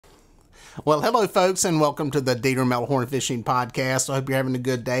Well, hello, folks, and welcome to the Melhorn Fishing Podcast. I hope you're having a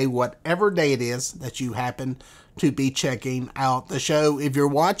good day, whatever day it is that you happen to be checking out the show. If you're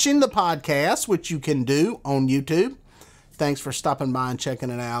watching the podcast, which you can do on YouTube, thanks for stopping by and checking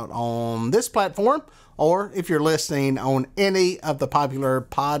it out on this platform. Or if you're listening on any of the popular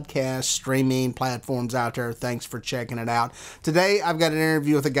podcast streaming platforms out there, thanks for checking it out. Today, I've got an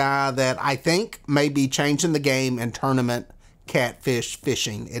interview with a guy that I think may be changing the game in tournament catfish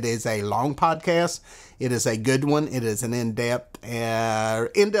fishing. It is a long podcast. It is a good one. It is an in-depth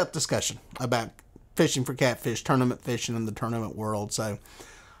discussion about fishing for catfish, tournament fishing in the tournament world. So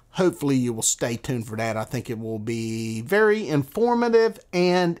hopefully you will stay tuned for that. I think it will be very informative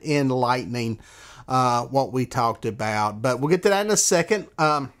and enlightening, what we talked about. But we'll get to that in a second.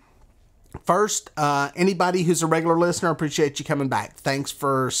 First, anybody who's a regular listener, I appreciate you coming back. Thanks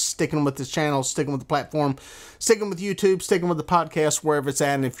for sticking with this channel, sticking with the platform, sticking with YouTube, sticking with the podcast, wherever it's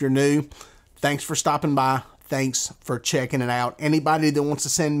at. And if you're new, thanks for stopping by. Thanks for checking it out. Anybody that wants to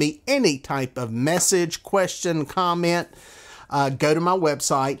send me any type of message, question, comment, go to my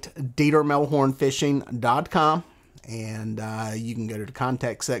website, DieterMelhornFishing.com. And you can go to the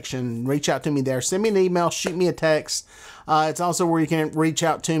contact section, reach out to me there, send me an email, shoot me a text. It's also where you can reach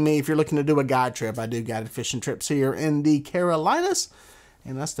out to me if you're looking to do a guide trip. I do guided fishing trips here in the Carolinas,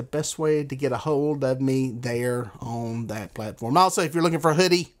 and that's the best way to get a hold of me there on that platform. Also, if you're looking for a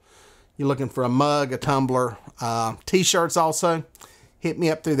hoodie, you're looking for a mug, a tumbler, t-shirts also, hit me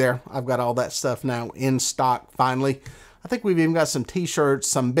up through there. I've got all that stuff now in stock finally. I think we've even got some t-shirts,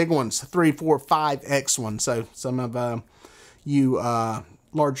 some big ones, 3, 4, 5X ones. So some of you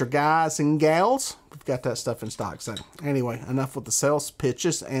larger guys and gals, we've got that stuff in stock. So anyway, enough with the sales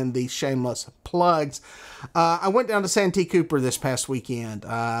pitches and the shameless plugs. I went down to Santee Cooper this past weekend.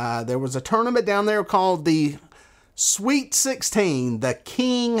 There was a tournament down there called the Sweet 16, the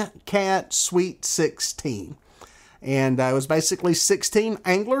King Kat Sweet 16. And it was basically 16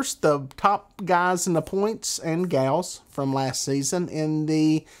 anglers, the top guys in the points and gals from last season in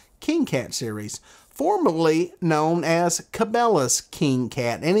the King Kat series, formerly known as Cabelas King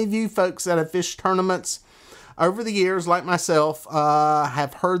Kat. Any of you folks that have fished tournaments over the years, like myself,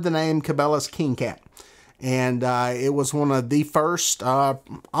 have heard the name Cabelas King Kat. And it was one of the first,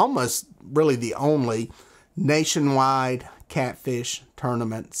 almost really the only, nationwide catfish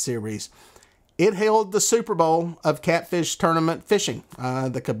tournament series. It held the Super Bowl of catfish tournament fishing,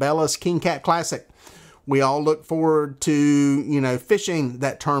 the Cabelas King Kat Classic. We all look forward to, fishing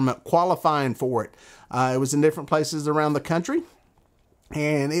that tournament, qualifying for it. It was in different places around the country,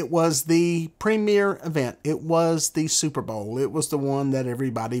 and it was the premier event. It was the Super Bowl. It was the one that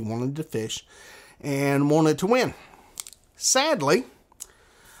everybody wanted to fish and wanted to win. Sadly,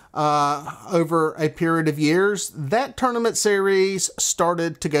 over a period of years, that tournament series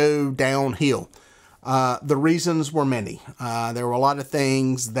started to go downhill. The reasons were many. There were a lot of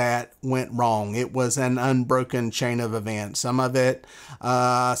things that went wrong. It was an unbroken chain of events. Some of it,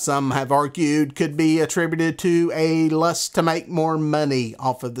 some have argued, could be attributed to a lust to make more money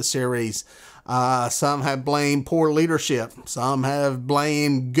off of the series. Some have blamed poor leadership. Some have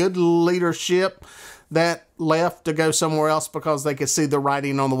blamed good leadership that left to go somewhere else because they could see the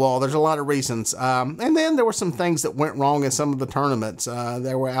writing on the wall. There's a lot of reasons. And then there were some things that went wrong in some of the tournaments.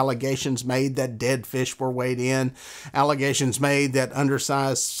 There were allegations made that dead fish were weighed in. Allegations made that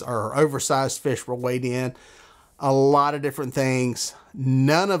undersized or oversized fish were weighed in. A lot of different things,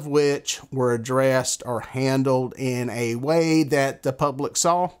 none of which were addressed or handled in a way that the public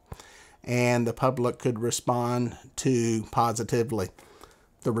saw and the public could respond to positively.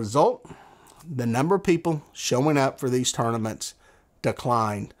 The result? The number of people showing up for these tournaments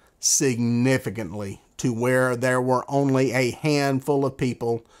declined significantly to where there were only a handful of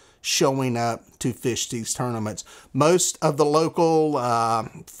people showing up to fish these tournaments. Most of the local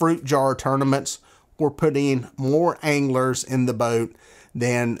fruit jar tournaments were putting more anglers in the boat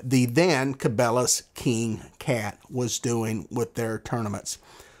than the then Cabelas King Kat was doing with their tournaments.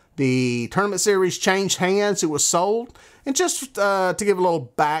 The tournament series changed hands. It was sold. And just to give a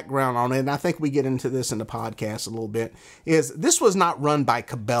little background on it, and I think we get into this in the podcast a little bit, is this was not run by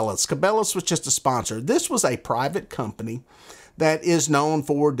Cabelas. Cabelas was just a sponsor. This was a private company that is known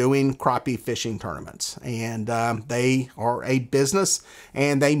for doing crappie fishing tournaments. And they are a business,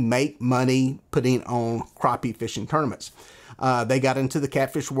 and they make money putting on crappie fishing tournaments. They got into the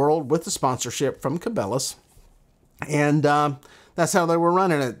catfish world with the sponsorship from Cabelas. And that's how they were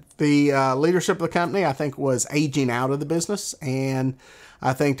running it. The leadership of the company, I think, was aging out of the business, and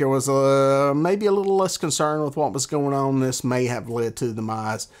I think there was maybe a little less concern with what was going on. This may have led to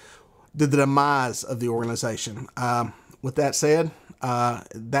the demise of the organization. with that said,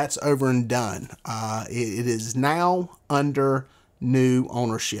 that's over and done. It is now under new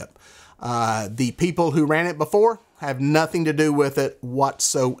ownership. The people who ran it before have nothing to do with it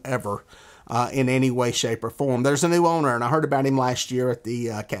whatsoever in any way, shape, or form. There's a new owner, and I heard about him last year at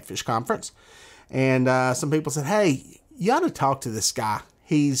the Catfish conference. And some people said, hey, you ought to talk to this guy.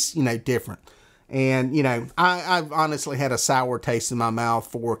 He's, different. And, I've honestly had a sour taste in my mouth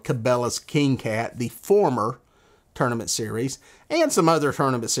for Cabelas King Kat, the former tournament series, and some other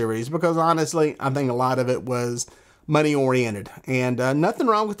tournament series, because honestly, I think a lot of it was money oriented, and nothing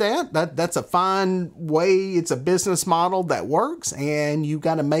wrong with that. That's a fine way. It's a business model that works, and you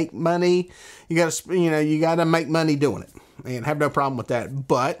got to make money. You got to make money doing it, and have no problem with that.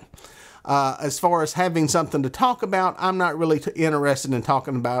 But as far as having something to talk about, I'm not really interested in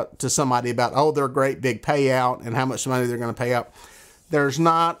talking to somebody about, oh, their great big payout and how much money they're going to pay out. There's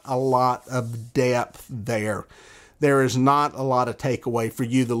not a lot of depth there. There is not a lot of takeaway for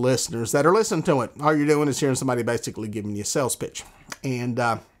you, the listeners that are listening to it. All you're doing is hearing somebody basically giving you a sales pitch. And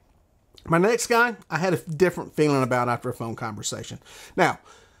my next guy, I had a different feeling about after a phone conversation. Now,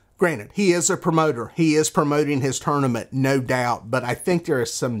 granted, he is a promoter. He is promoting his tournament, no doubt. But I think there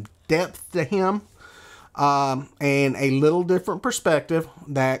is some depth to him and a little different perspective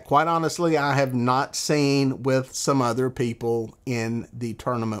that, quite honestly, I have not seen with some other people in the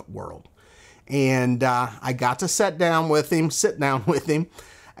tournament world. And I got to sit down with him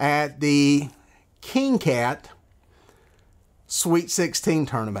at the King Kat Sweet 16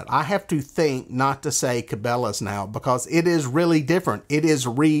 tournament. I have to think not to say Cabelas now, because it is really different. It is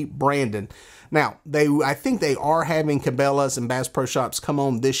rebranded. Now, I think they are having Cabelas and Bass Pro Shops come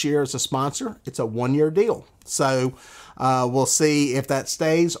on this year as a sponsor. It's a one-year deal. So we'll see if that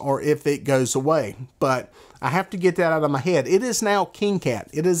stays or if it goes away. But I have to get that out of my head. It is now King Kat.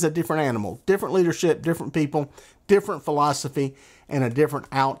 It is a different animal, different leadership, different people, different philosophy, and a different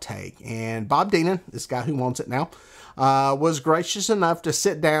outtake. And Bob Denen, this guy who owns it now, was gracious enough to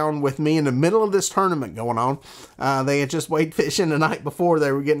sit down with me in the middle of this tournament going on. They had just weighed fish in the night before.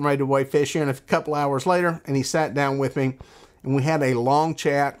 They were getting ready to weigh fish in a couple hours later, and he sat down with me, and we had a long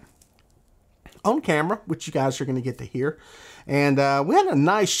chat on camera, which you guys are going to get to hear. And we had a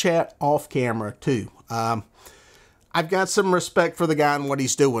nice chat off camera, too. I've got some respect for the guy and what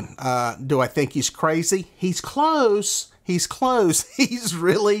he's doing. Do I think he's crazy? He's close. He's close. He's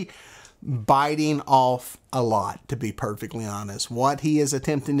really biting off a lot, to be perfectly honest. What he is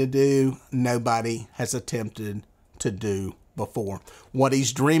attempting to do, nobody has attempted to do before. What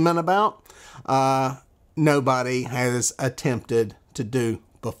he's dreaming about, nobody has attempted to do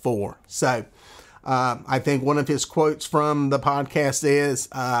before. So, I think one of his quotes from the podcast is,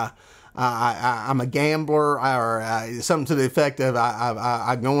 I'm a gambler, or something to the effect of,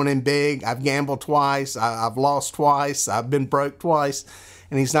 I'm going in big, I've gambled twice, I've lost twice, I've been broke twice,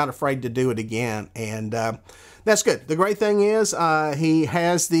 and he's not afraid to do it again. And that's good. The great thing is he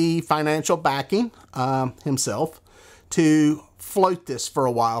has the financial backing himself to float this for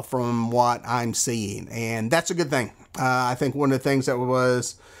a while from what I'm seeing. And that's a good thing. I think one of the things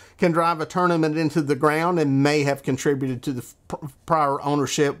that can drive a tournament into the ground and may have contributed to the prior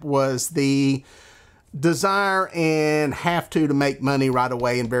ownership was the desire and have to make money right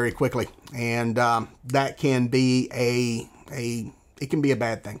away and very quickly. And that can be it can be a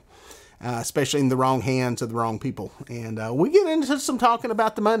bad thing, especially in the wrong hands of the wrong people. And we get into some talking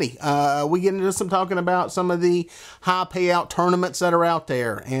about the money. We get into some talking about some of the high payout tournaments that are out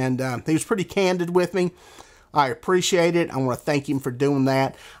there. And he was pretty candid with me. I appreciate it. I want to thank him for doing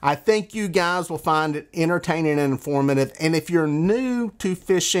that. I think you guys will find it entertaining and informative. And if you're new to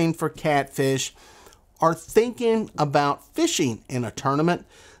fishing for catfish or thinking about fishing in a tournament,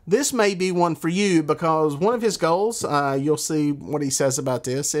 this may be one for you, because one of his goals, you'll see what he says about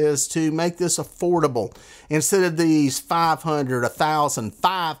this, is to make this affordable. Instead of these $500, $1,000,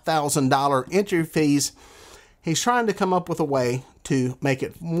 $5,000 entry fees, he's trying to come up with a way to make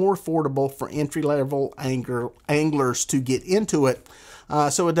it more affordable for entry-level anglers to get into it,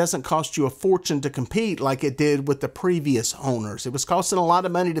 so it doesn't cost you a fortune to compete like it did with the previous owners. It was costing a lot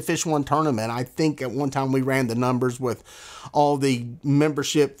of money to fish one tournament. I think at one time we ran the numbers with all the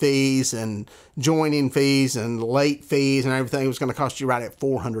membership fees and joining fees and late fees and everything. It was going to cost you right at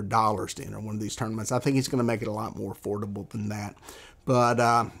 $400 to enter one of these tournaments. I think he's going to make it a lot more affordable than that. But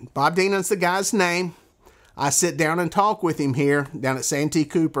Bob Denen's the guy's name. I sit down and talk with him here down at Santee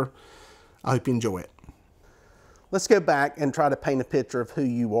Cooper. I hope you enjoy it. Let's go back and try to paint a picture of who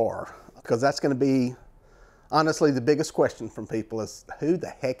you are, because that's going to be, honestly, the biggest question from people is, who the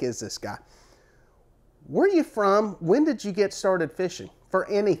heck is this guy? Where are you from? When did you get started fishing for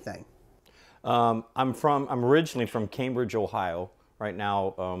anything? I'm originally from Cambridge, Ohio. Right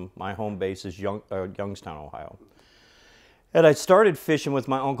now, my home base is Youngstown, Ohio. And I started fishing with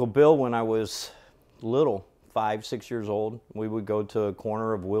my Uncle Bill when I was little, 5, 6 years old. We would go to a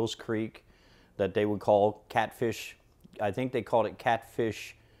corner of Wills Creek that they would call Catfish. I think they called it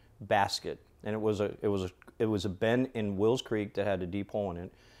Catfish Basket, and it was a bend in Wills Creek that had a deep hole in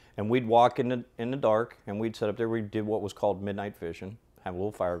it. And we'd walk in the dark, and we'd sit up there. We did what was called midnight fishing, have a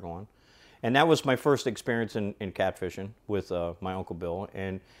little fire going. And that was my first experience in catfishing with my Uncle Bill.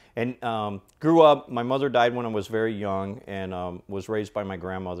 And grew up, my mother died when I was very young, and was raised by my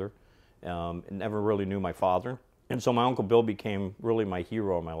grandmother. And never really knew my father. And so my Uncle Bill became really my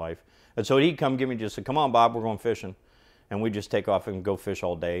hero in my life. And so he'd come give me just say, come on, Bob, we're going fishing. And we'd just take off and go fish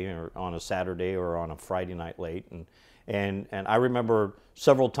all day, or on a Saturday or on a Friday night late. And I remember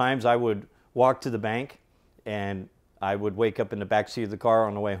several times I would walk to the bank, and I would wake up in the back seat of the car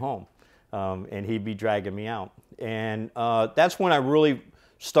on the way home. And he'd be dragging me out. And that's when I really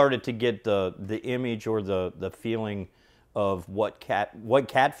started to get the image or the feeling of what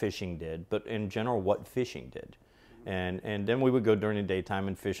catfishing did, but in general what fishing did. And then we would go during the daytime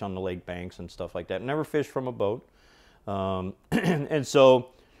and fish on the lake banks and stuff like that. Never fished from a boat. And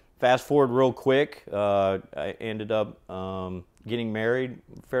so fast forward real quick, I ended up getting married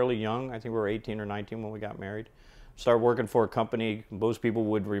fairly young. I think we were 18 or 19 when we got married. Started working for a company most people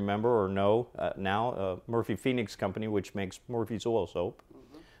would remember or know now, Murphy Phoenix Company, which makes Murphy's Oil Soap,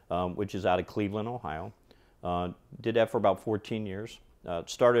 which is out of Cleveland, Ohio. Did that for about 14 years.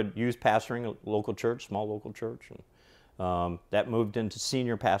 Started youth pastoring a local church, small local church. And, that moved into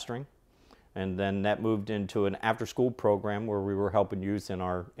senior pastoring. And then that moved into an after-school program where we were helping youth in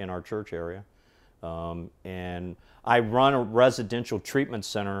our church area. And I run a residential treatment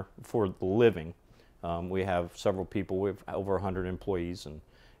center for the living. We have several people. We have over 100 employees,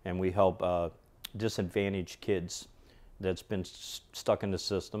 and we help disadvantaged kids that's been stuck in the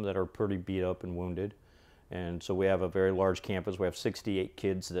system that are pretty beat up and wounded. And so we have a very large campus. We have 68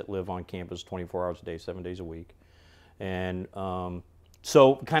 kids that live on campus 24 hours a day, 7 days a week. And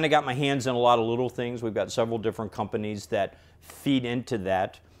so kind of got my hands in a lot of little things. We've got several different companies that feed into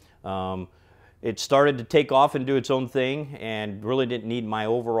that. It started to take off and do its own thing and really didn't need my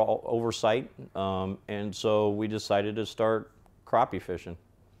overall oversight. And so we decided to start crappie fishing.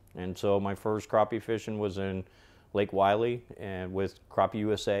 And so my first crappie fishing was in Lake Wiley and with Crappie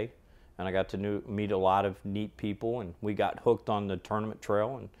USA. And I got to meet a lot of neat people, and we got hooked on the tournament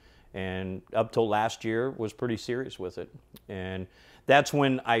trail, and up till last year was pretty serious with it. And that's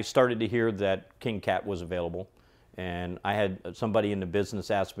when I started to hear that King Kat was available. And I had somebody in the business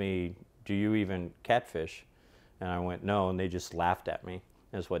ask me, do you even catfish? And I went, no, and they just laughed at me.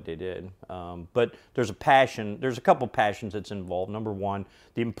 That's what they did. But there's a passion, there's a couple passions that's involved. Number one,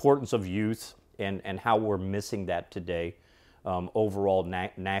 the importance of youth and how we're missing that today. Overall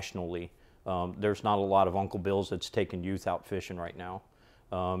nationally. There's not a lot of Uncle Bills that's taking youth out fishing right now.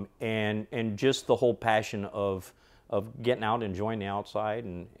 And just the whole passion of getting out, enjoying the outside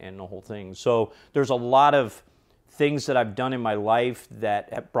and the whole thing. So there's a lot of things that I've done in my life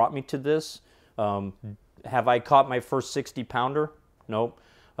that have brought me to this. Have I caught my first 60-pounder? Nope.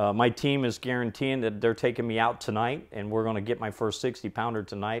 My team is guaranteeing that they're taking me out tonight, and we're going to get my first 60-pounder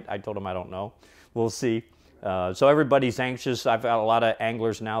tonight. I told them I don't know. We'll see. So everybody's anxious. I've got a lot of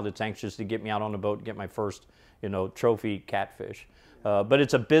anglers now that's anxious to get me out on the boat and get my first, trophy catfish. But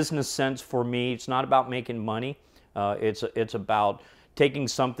it's a business sense for me. It's not about making money. It's about taking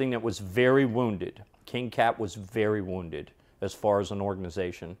something that was very wounded. King Kat was very wounded as far as an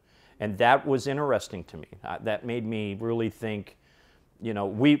organization. And that was interesting to me. That made me really think,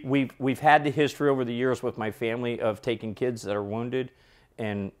 we've had the history over the years with my family of taking kids that are wounded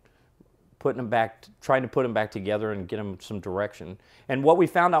and putting them back, trying to put them back together and get them some direction. And what we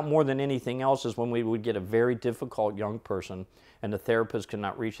found out more than anything else is when we would get a very difficult young person and the therapist could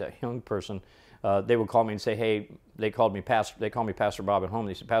not reach that young person, they would call me and say, hey, they call me Pastor Bob at home.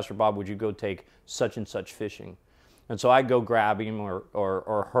 They said, Pastor Bob, would you go take such and such fishing? And so I'd go grab him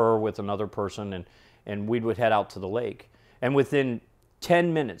or her with another person, and we would head out to the lake. And within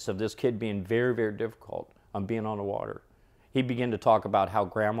 10 minutes of this kid being very, very difficult on being on the water, he began to talk about how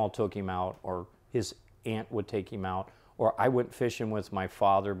grandma took him out, or his aunt would take him out, or I went fishing with my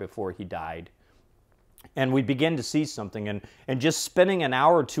father before he died. And we began to see something, and just spending an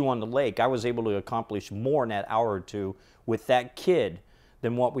hour or two on the lake, I was able to accomplish more in that hour or two with that kid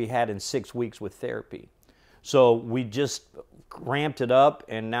than what we had in 6 weeks with therapy. So we just ramped it up,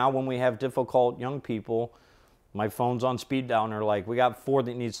 and now when we have difficult young people, my phone's on speed dial, and they're like, we got 4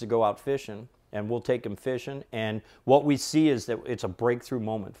 that needs to go out fishing. and we'll take them fishing. And what we see is that it's a breakthrough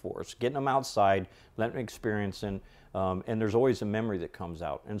moment for us, getting them outside, letting them experience, and there's always a memory that comes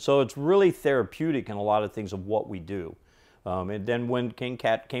out. And so it's really therapeutic in a lot of things of what we do. And then when King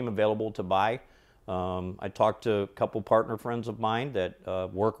Kat came available to buy, I talked to a couple partner friends of mine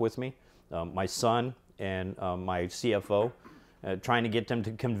that work with me, my son and my CFO, trying to get them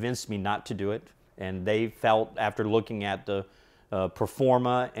to convince me not to do it. And they felt, after looking at the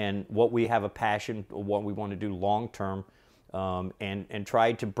performa and what we have a passion, what we want to do long term, and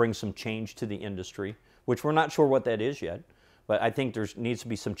try to bring some change to the industry, which we're not sure what that is yet, but I think there needs to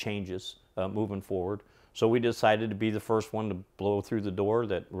be some changes moving forward. So we decided to be the first one to blow through the door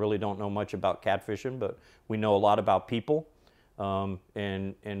that really don't know much about catfishing, but we know a lot about people,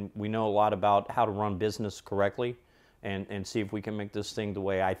 and we know a lot about how to run business correctly, and see if we can make this thing the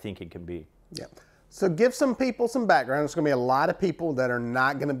way I think it can be. Yeah. So give some people some background. There's going to be a lot of people that are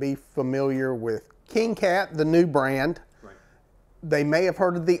not going to be familiar with King Kat, the new brand. Right. They may have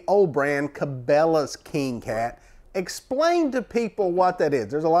heard of the old brand, Cabelas King Kat. Explain to people what that is.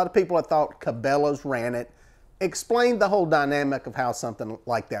 There's a lot of people that thought Cabelas ran it. Explain the whole dynamic of how something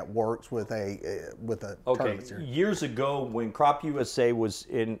like that works with a tournament series. Years ago, when Crop USA was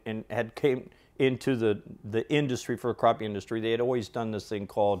came into the industry for the crappie industry, they had always done this thing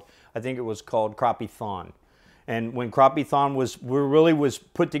called, I think it was called Crappie-thon. And when Crappie-thon was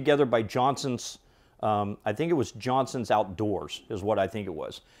put together by Johnson's, I think it was Johnson's Outdoors is what I think it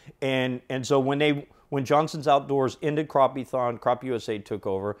was. And so when Johnson's Outdoors ended Crappie-thon, Crop USA took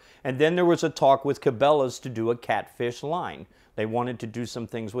over, and then there was a talk with Cabelas to do a catfish line. They wanted to do some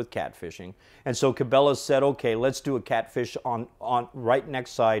things with catfishing. And so Cabelas said, okay, let's do a catfish on right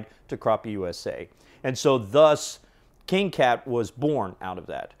next side to Crappie USA. And so thus, King Kat was born out of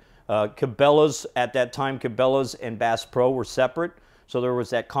that. Cabelas, at that time, Cabelas and Bass Pro were separate. So there was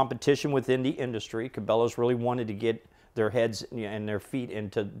that competition within the industry. Cabelas really wanted to get their heads and their feet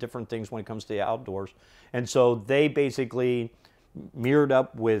into different things when it comes to the outdoors. And so they basically mirrored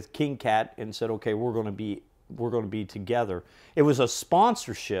up with King Kat and said, okay, we're going to be together. It was a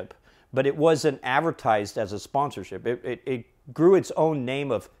sponsorship, but it wasn't advertised as a sponsorship. It grew its own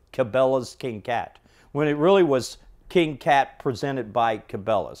name of Cabelas King Kat, when it really was King Kat presented by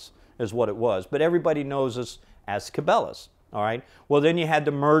Cabelas is what it was. But everybody knows us as Cabelas, all right? Well, then you had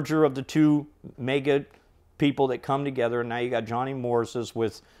the merger of the two mega people that come together, and now you got Johnny Morris's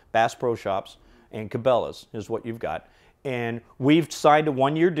with Bass Pro Shops, and Cabelas is what you've got. And we've signed a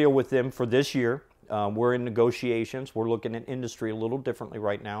one-year deal with them for this year. We're in negotiations. We're looking at industry a little differently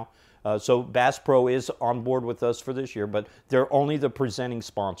right now. So Bass Pro is on board with us for this year, but they're only the presenting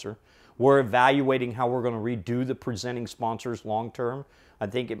sponsor. We're evaluating how we're going to redo the presenting sponsors long term. I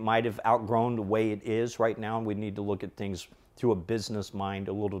think it might have outgrown the way it is right now, and we need to look at things through a business mind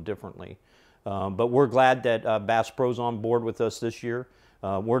a little differently. But we're glad that Bass Pro's on board with us this year.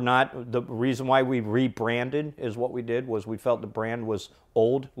 We're not, the reason why we rebranded is what we did was we felt the brand was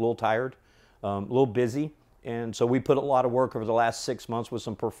old, a little tired, a little busy. And so we put a lot of work over the last 6 months with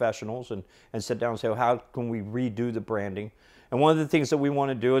some professionals and sit down and say, well, how can we redo the branding? And one of the things that we want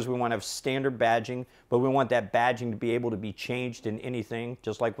to do is we want to have standard badging, but we want that badging to be able to be changed in anything,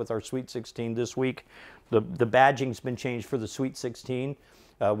 just like with our Sweet 16 this week. The badging's been changed for the Sweet 16.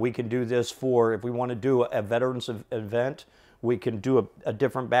 We can do this for, if we want to do a veterans event, we can do a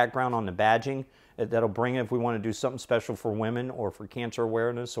different background on the badging. That'll bring it if we want to do something special for women or for cancer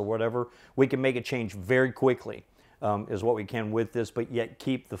awareness or whatever. We can make a change very quickly is what we can with this, but yet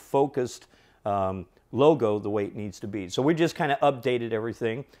keep the focused logo the way it needs to be. So we just kind of updated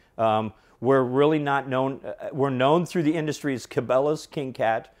everything. We're really not known, we're known through the industry as Cabelas King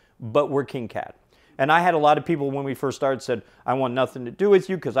Kat, but we're King Kat. And I had a lot of people when we first started said, I want nothing to do with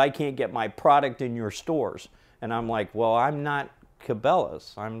you because I can't get my product in your stores. And I'm like, well, I'm not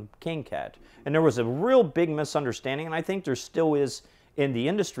Cabelas, I'm King Kat. And there was a real big misunderstanding, and I think there still is in the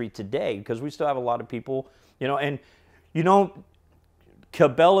industry today, because we still have a lot of people, and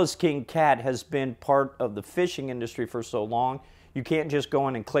Cabelas King Kat has been part of the fishing industry for so long, you can't just go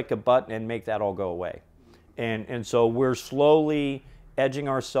in and click a button and make that all go away. And so we're slowly edging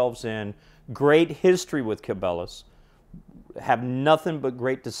ourselves in. Great history with Cabelas. Have nothing but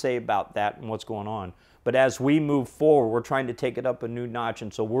great to say about that and what's going on. But as we move forward, we're trying to take it up a new notch,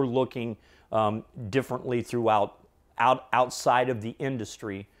 and so we're looking differently outside of the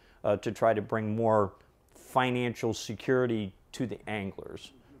industry to try to bring more financial security to the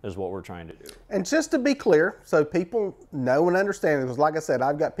anglers is what we're trying to do. And just to be clear, so people know and understand, because like I said,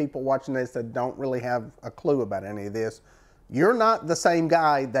 I've got people watching this that don't really have a clue about any of this. You're not the same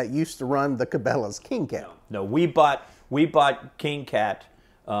guy that used to run the Cabelas King Kat. No, we bought King Kat.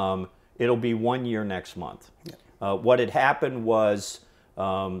 It'll be 1 year next month. What had happened was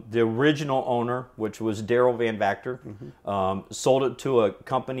the original owner, which was Daryl Van Vactor, sold it to a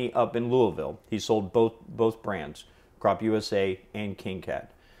company up in Louisville. He sold both brands, Crop USA and King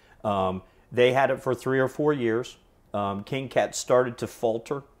Kat. They had it for 3 or 4 years. King Kat started to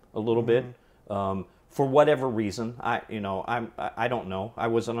falter a little bit for whatever reason. I don't know. I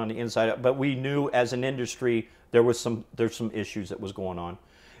wasn't on the inside, but we knew as an industry there's some issues that was going on.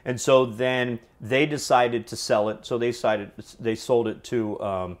 And so then they decided to sell it. So they sold it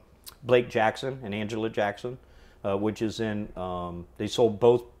to Blake Jackson and Angela Jackson, which is in. They sold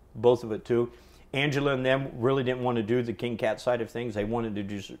both of it too. Angela and them really didn't want to do the King Kat side of things. They wanted to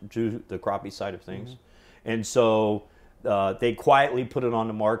do the crappie side of things, and so they quietly put it on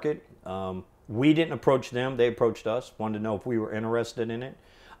the market. We didn't approach them; they approached us. Wanted to know if we were interested in it.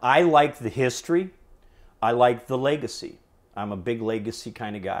 I like the history. I like the legacy. I'm a big legacy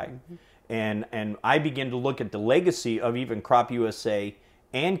kind of guy. And I began to look at the legacy of even Crop USA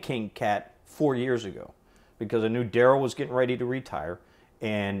and King Kat 4 years ago, because I knew Daryl was getting ready to retire.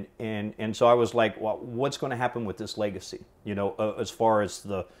 And so I was like, well, what's going to happen with this legacy? As far as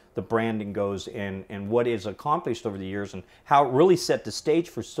the branding goes, and what is accomplished over the years, and how it really set the stage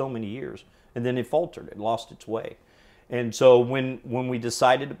for so many years. And then it faltered. It lost its way. And so when we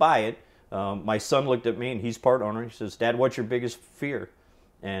decided to buy it, my son looked at me, and he's part owner. He says, "Dad, what's your biggest fear?"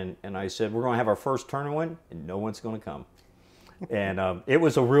 And I said, "We're going to have our first tournament, and no one's going to come." And it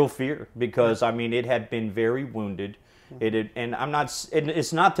was a real fear, because it had been very wounded. And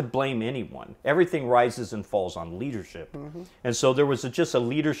it's not to blame anyone. Everything rises and falls on leadership. And so there was just a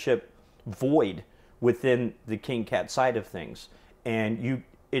leadership void within the King Kat side of things. And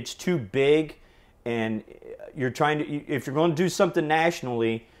it's too big, and you're trying to, if you're going to do something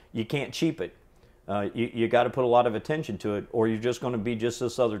nationally, you can't cheap it. You got to put a lot of attention to it, or you're just going to be just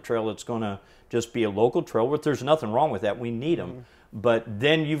this other trail that's going to just be a local trail, but there's nothing wrong with that. We need them. But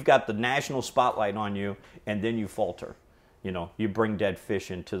then you've got the national spotlight on you, and then you falter. You bring dead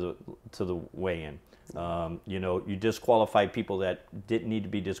fish into the weigh-in. You disqualify people that didn't need to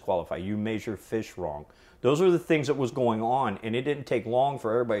be disqualified. You measure fish wrong. Those are the things that was going on, and it didn't take long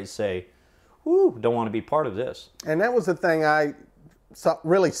for everybody to say, "Whoo, don't want to be part of this." And that was the thing I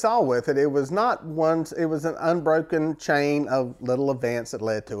really saw with it. It was not one, it was an unbroken chain of little events that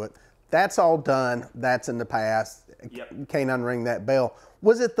led to it. That's all done. That's in the past. Yep. You can't unring that bell.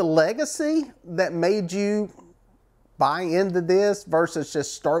 Was it the legacy that made you buy into this versus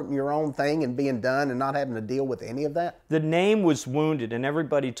just starting your own thing and being done and not having to deal with any of that? The name was wounded, and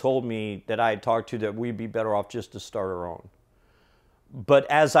everybody told me that I had talked to that we'd be better off just to start our own. But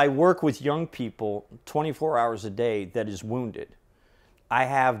as I work with young people 24 hours a day that is wounded, I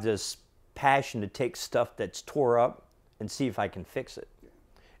have this passion to take stuff that's tore up and see if I can fix it.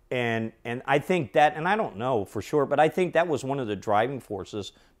 And I think that, and I don't know for sure, but I think that was one of the driving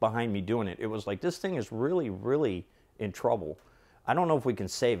forces behind me doing it. It was like, this thing is really, really in trouble. I don't know if we can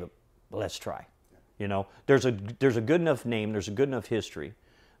save it, but let's try. There's a good enough name, there's a good enough history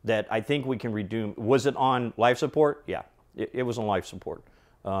that I think we can redeem. Was it on life support? Yeah, it was on life support.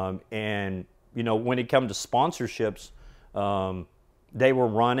 And when it comes to sponsorships, they were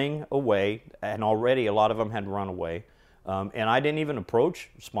running away, and already a lot of them had run away. And I didn't even approach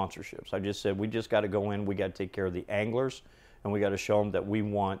sponsorships. I just said, we just got to go in, we got to take care of the anglers, and we got to show them that we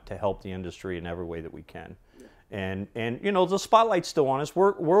want to help the industry in every way that we can. And the spotlight's still on us.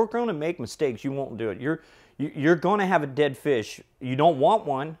 We're going to make mistakes. You won't do it. You're going to have a dead fish. You don't want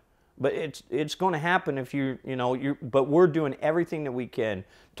one, but it's going to happen if but we're doing everything that we can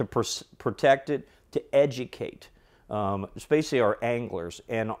to protect it, to educate. Especially our anglers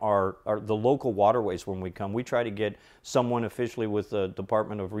and the local waterways. When we come, we try to get someone officially with the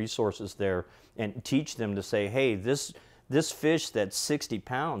Department of Resources there and teach them to say, hey, this fish that's 60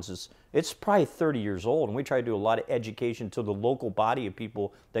 pounds, it's probably 30 years old. And we try to do a lot of education to the local body of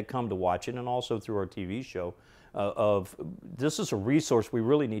people that come to watch it, and also through our TV show of this is a resource we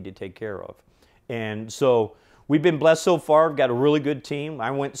really need to take care of. And so we've been blessed so far. We've got a really good team.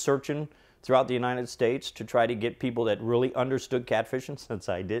 I went searching throughout the United States to try to get people that really understood catfishing, since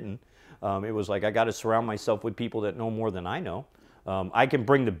I didn't. It was like, I got to surround myself with people that know more than I know. I can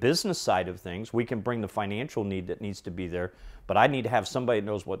bring the business side of things. We can bring the financial need that needs to be there, but I need to have somebody that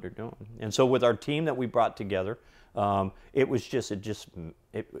knows what they're doing. And so with our team that we brought together, it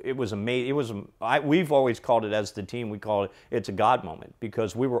was amazing. We've always called it, as the team, we call it's a God moment,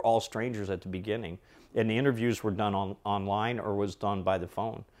 because we were all strangers at the beginning, and the interviews were done online or was done by the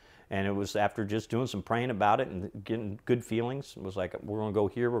phone. And it was after just doing some praying about it and getting good feelings. It was like, we're going to go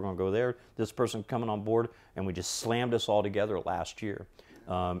here, we're going to go there. This person's coming on board, and we just slammed us all together last year.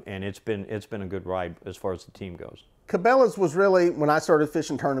 And it's been a good ride as far as the team goes. Cabelas was really, when I started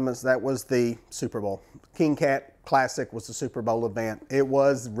fishing tournaments, that was the Super Bowl. King Kat Classic was the Super Bowl event. It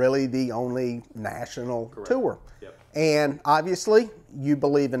was really the only national tour. Yep. And obviously, you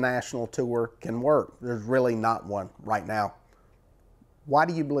believe a national tour can work. There's really not one right now. Why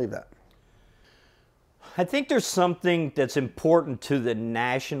do you believe that? I think there's something that's important to the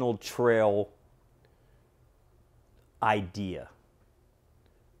national trail idea.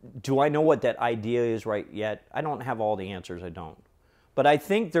 Do I know what that idea is right yet? I don't have all the answers, I don't. But I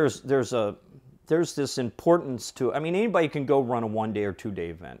think there's this importance to, I mean, anybody can go run a 1-day or 2-day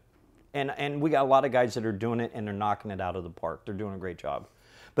event. And we got a lot of guys that are doing it and they're knocking it out of the park. They're doing a great job.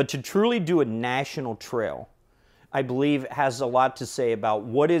 But to truly do a national trail, I believe has a lot to say about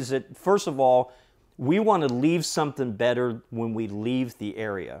what is it. First of all, we want to leave something better when we leave the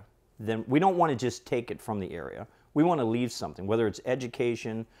area. Then we don't want to just take it from the area. We want to leave something, whether it's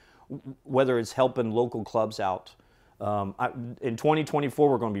education, whether it's helping local clubs out. In 2024,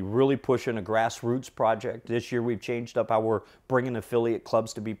 we're going to be really pushing a grassroots project. This year, we've changed up how we're bringing affiliate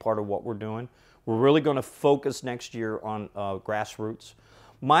clubs to be part of what we're doing. We're really going to focus next year on grassroots.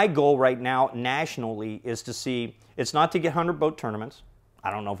 My goal right now, nationally, is to see, it's not to get 100 boat tournaments.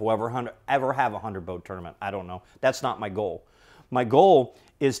 I don't know if we'll ever have a 100 boat tournament. I don't know. That's not my goal. My goal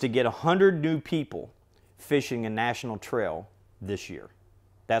is to get 100 new people fishing a national trail this year.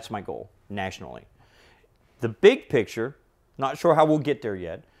 That's my goal, nationally. The big picture, not sure how we'll get there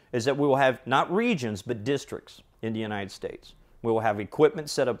yet, is that we will have not regions, but districts in the United States. We will have equipment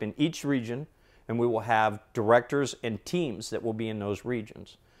set up in each region, and we will have directors and teams that will be in those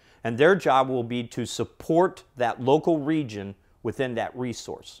regions. And their job will be to support that local region within that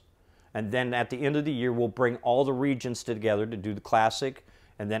resource. And then at the end of the year, we'll bring all the regions together to do the Classic.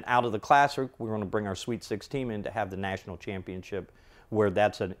 And then out of the Classic, we're going to bring our Sweet 6 team in to have the national championship, where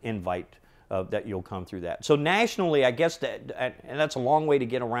that's an invite that you'll come through that. So nationally, I guess that, and that's a long way to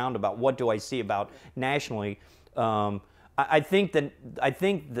get around about what do I see about nationally. I think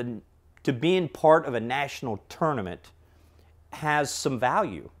to being part of a national tournament has some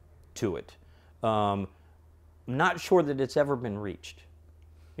value to it. I'm not sure that it's ever been reached.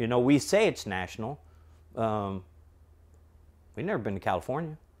 You know, we say it's national. We've never been to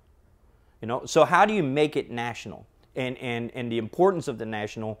California. You know, so how do you make it national? And the importance of the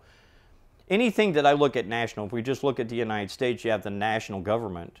national, anything that I look at national, if we just look at the United States, you have the national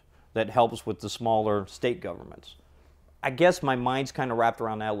government that helps with the smaller state governments. I guess my mind's kind of wrapped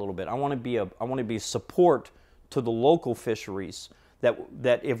around that a little bit. I want to be support to the local fisheries that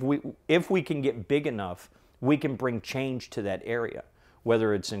if we can get big enough, we can bring change to that area,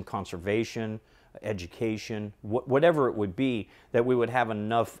 whether it's in conservation, education, whatever it would be, that we would have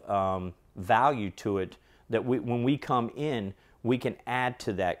enough value to it that when we come in, we can add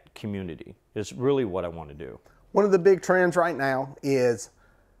to that community. It's really what I want to do. One of the big trends right now is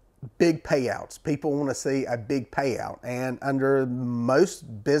big payouts. People want to see a big payout. And under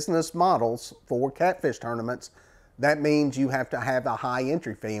most business models for catfish tournaments, that means you have to have a high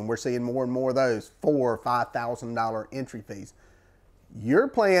entry fee. And we're seeing more and more of those $4,000 or $5,000 entry fees. Your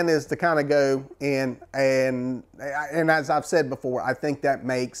plan is to kind of go in, and as I've said before, I think that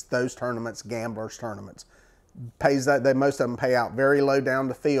makes those tournaments gamblers' tournaments. Most of them pay out very low down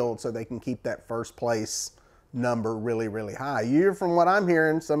the field so they can keep that first place number really, really high. From what I'm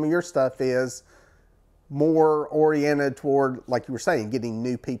hearing, some of your stuff is more oriented toward, like you were saying, getting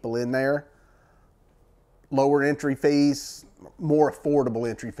new people in there. Lower entry fees, more affordable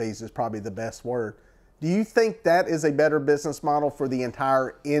entry fees is probably the best word. Do you think that is a better business model for the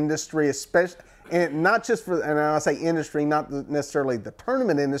entire industry, especially, and not just for, and I say industry, not necessarily the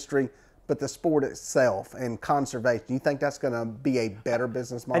tournament industry, but the sport itself and conservation? Do you think that's going to be a better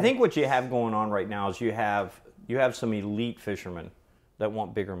business model? I think what you have going on right now is you have some elite fishermen that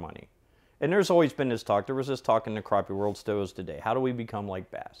want bigger money. And there's always been this talk. There was this talk in the Crappie World still is today. How do we become like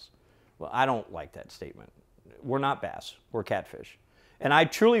bass? Well, I don't like that statement. We're not bass. We're catfish. And I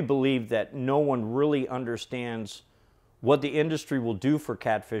truly believe that no one really understands what the industry will do for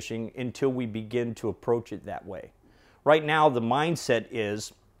catfishing until we begin to approach it that way. Right now, the mindset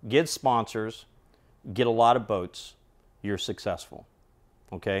is get sponsors, get a lot of boats, you're successful,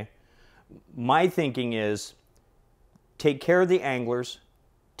 okay? My thinking is take care of the anglers,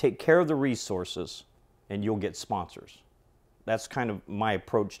 take care of the resources, and you'll get sponsors. That's kind of my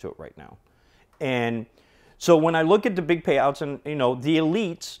approach to it right now. And so when I look at the big payouts, and you know, the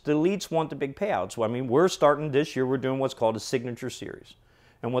elites want the big payouts. Well, I mean, we're starting this year, we're doing what's called a signature series.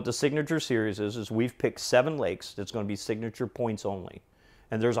 And what the signature series is we've picked 7 lakes that's going to be signature points only.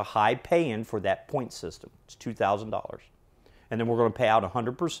 And there's a high pay-in for that point system. It's $2,000. and then we're going to pay out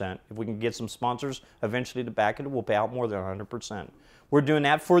 100%. If we can get some sponsors eventually to back it, we'll pay out more than 100%. We're doing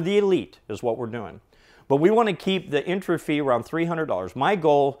that for the elite is what we're doing. But we want to keep the entry fee around $300. My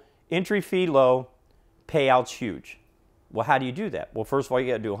goal, entry fee low, payouts huge. Well, how do you do that? Well, first of all, you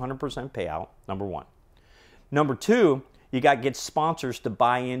got to do 100% payout, number one. Number two, you got to get sponsors to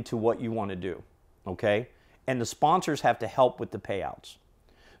buy into what you want to do, okay? And the sponsors have to help with the payouts.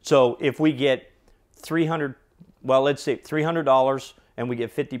 So if we get let's say $300 and we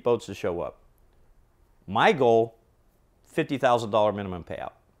get 50 boats to show up. My goal, $50,000 minimum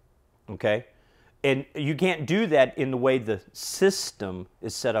payout, okay? And you can't do that in the way the system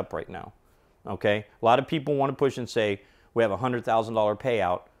is set up right now, okay? A lot of people want to push and say, we have a $100,000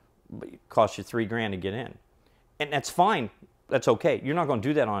 payout, but it costs you $3,000 to get in. And that's fine. That's okay. You're not going to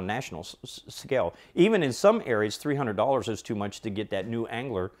do that on a national scale. Even in some areas, $300 is too much to get that new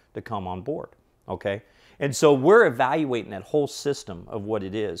angler to come on board, okay? And so we're evaluating that whole system of what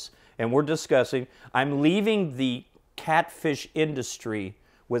it is. And we're discussing, I'm leaving the catfish industry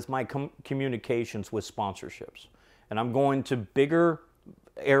with my communications with sponsorships. And I'm going to bigger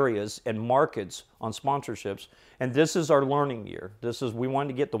areas and markets on sponsorships. And this is our learning year. We wanted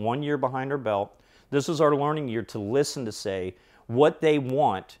to get the 1 year behind our belt. This is our learning year to listen to say what they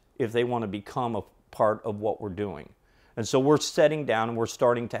want if they want to become a part of what we're doing. And so we're sitting down and we're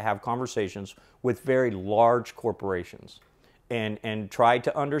starting to have conversations with very large corporations and try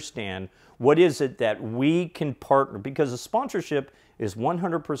to understand what is it that we can partner, because a sponsorship is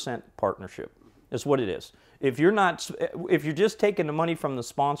 100% partnership. That's what it is. If you're just taking the money from the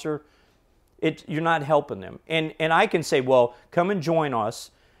sponsor, you're not helping them. And I can say, well, come and join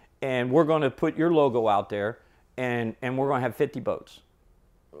us, and we're going to put your logo out there, and we're going to have 50 boats.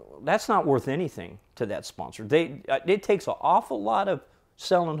 That's not worth anything to that sponsor. It takes an awful lot of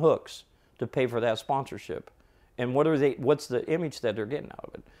selling hooks to pay for that sponsorship. And what's the image that they're getting out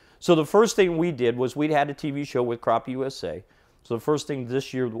of it? So the first thing we did was we had a TV show with Crop USA. So the first thing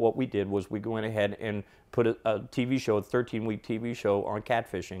this year, what we did was we went ahead and put a TV show, a 13-week TV show on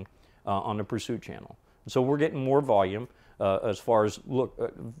catfishing on the Pursuit channel. So we're getting more volume as far as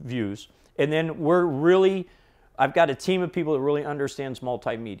views. And then I've got a team of people that really understands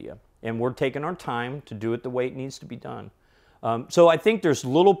multimedia. And we're taking our time to do it the way it needs to be done. So I think there's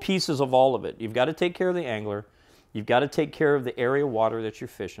little pieces of all of it. You've got to take care of the angler. You've got to take care of the area of water that you're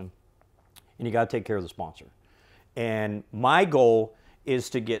fishing. And you got to take care of the sponsor. And my goal is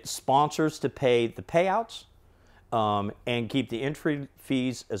to get sponsors to pay the payouts and keep the entry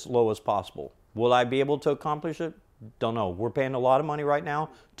fees as low as possible. Will I be able to accomplish it? Don't know. We're paying a lot of money right now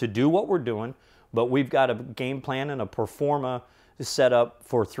to do what we're doing, but we've got a game plan and a pro forma set up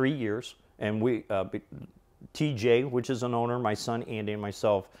for 3 years. And TJ, which is an owner, my son Andy and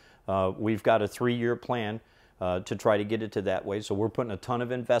myself, we've got a 3-year plan to try to get it to that way. So we're putting a ton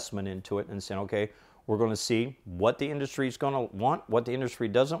of investment into it and saying, okay, we're going to see what the industry is going to want, what the industry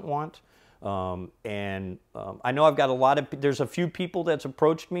doesn't want. I know I've got there's a few people that's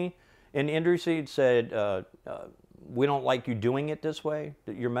approached me in the industry and said, we don't like you doing it this way,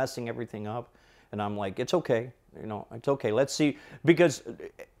 that you're messing everything up. And I'm like, it's okay, it's okay. Let's see, because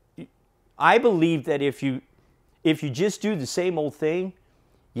I believe that if you just do the same old thing,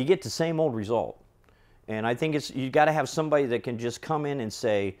 you get the same old result. And I think you got to have somebody that can just come in and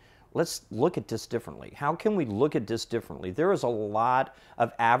say, let's look at this differently. How can we look at this differently? There is a lot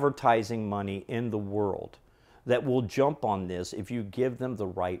of advertising money in the world that will jump on this if you give them the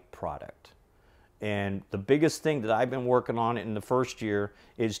right product. And the biggest thing that I've been working on in the first year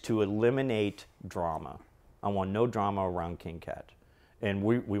is to eliminate drama. I want no drama around King Kat. And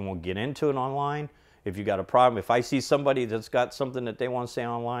we won't get into it online. If you got a problem, if I see somebody that's got something that they want to say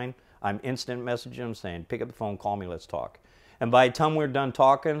online, I'm instant messaging them saying, pick up the phone, call me, let's talk. And by the time we're done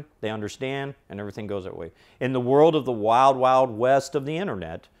talking, they understand and everything goes that way. In the world of the wild, wild west of the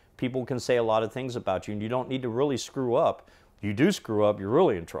internet, people can say a lot of things about you and you don't need to really screw up. You do screw up, you're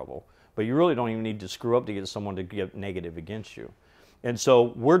really in trouble. But you really don't even need to screw up to get someone to get negative against you. And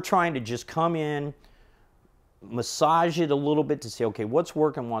so we're trying to just come in, massage it a little bit to say, okay, what's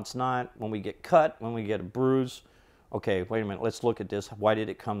working, what's not. When we get cut, when we get a bruise, okay, wait a minute, let's look at this. Why did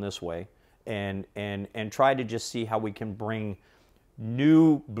it come this way? And try to just see how we can bring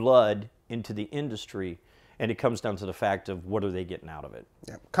new blood into the industry. And it comes down to the fact of what are they getting out of it.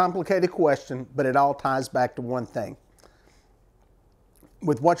 Yeah. Complicated question, but it all ties back to one thing.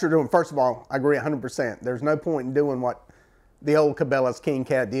 With what you're doing, first of all, I agree 100%. There's no point in doing what the old Cabelas King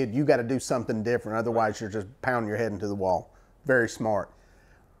Kat did. You got to do something different. Otherwise, you're just pounding your head into the wall. Very smart.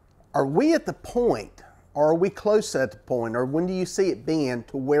 Are we at the point, or are we close at the point, or when do you see it being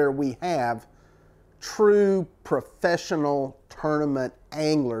to where we have true professional tournament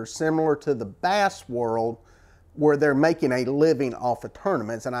anglers, similar to the bass world, where they're making a living off of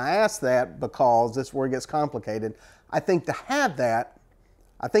tournaments. And I ask that because this is where it gets complicated. I think to have that,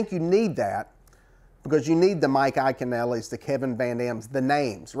 I think you need that, because you need the Mike Iaconellis, the Kevin Van Dams, the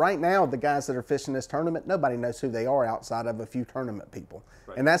names. Right now, the guys that are fishing this tournament, nobody knows who they are outside of a few tournament people.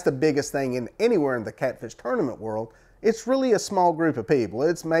 Right. And that's the biggest thing in anywhere in the catfish tournament world. It's really a small group of people.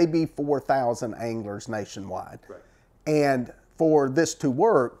 It's maybe 4,000 anglers nationwide. Right. And for this to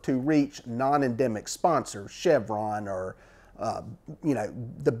work, to reach non-endemic sponsors, Chevron or you know,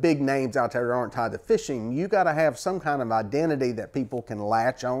 the big names out there that aren't tied to fishing, you got to have some kind of identity that people can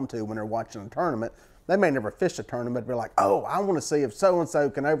latch onto when they're watching a tournament. They may never fish a tournament, but be like, oh, I want to see if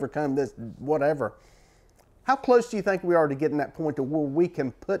so-and-so can overcome this, whatever. How close do you think we are to getting that point to where we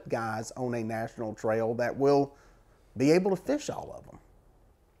can put guys on a national trail that will be able to fish all of them?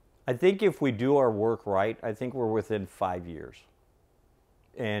 I think if we do our work right, I think we're within 5 years.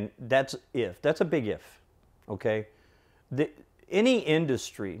 And that's if. That's a big if, okay? Any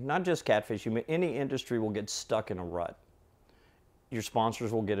industry, not just catfishing, any industry will get stuck in a rut. Your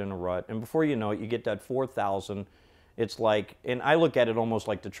sponsors will get in a rut. And before you know it, you get that 4,000. It's like, and I look at it almost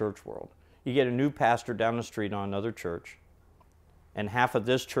like the church world. You get a new pastor down the street on another church, and half of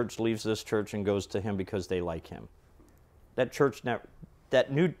this church leaves this church and goes to him because they like him. That church,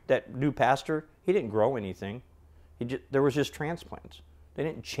 that new pastor, he didn't grow anything. There was just transplants. They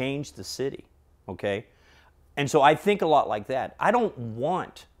didn't change the city, okay? And so I think a lot like that. I don't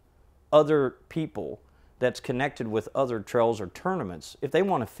want other people that's connected with other trails or tournaments. If they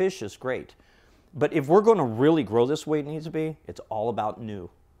want to fish, it's great. But if we're going to really grow this way it needs to be, it's all about new.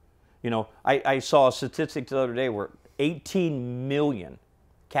 You know, I saw a statistic the other day where 18 million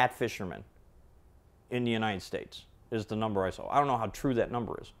catfishermen in the United States is the number I saw. I don't know how true that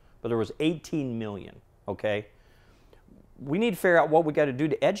number is, but there was 18 million, okay? We need to figure out what we got to do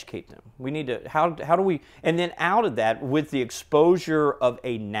to educate them. We need to, how do we, and then out of that, with the exposure of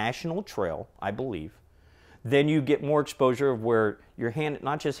a national trail, I believe, then you get more exposure of where you're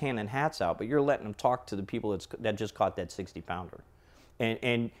not just handing hats out, but you're letting them talk to the people that just caught that 60-pounder.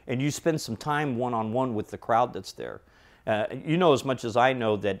 And you spend some time one-on-one with the crowd that's there. You know as much as I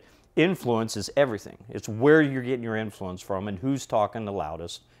know that influence is everything. It's where you're getting your influence from and who's talking the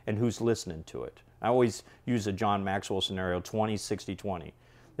loudest and who's listening to it. I always use a John Maxwell scenario, 20, 60, 20.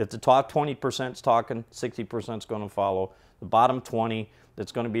 If the top 20% is talking, 60% is going to follow. The bottom 20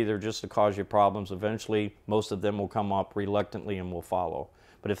 that's going to be there just to cause you problems, eventually most of them will come up reluctantly and will follow.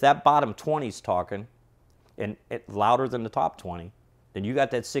 But if that bottom 20 is talking and louder than the top 20, then you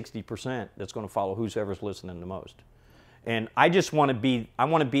got that 60% that's going to follow whoever's listening the most. And I just want to be,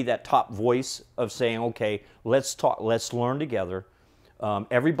 that top voice of saying, okay, let's talk, let's learn together.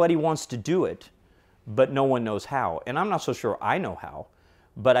 Everybody wants to do it, but no one knows how. And I'm not so sure I know how,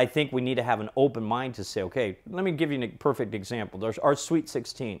 but I think we need to have an open mind to say, okay, let me give you a perfect example. There's our Sweet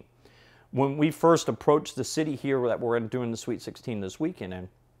 16. When we first approached the city here that we're doing the Sweet 16 this weekend, and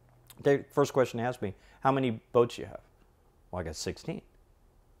the first question they asked me, how many boats you have? Well, I got 16.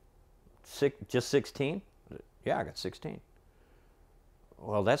 Just 16? Yeah, I got 16.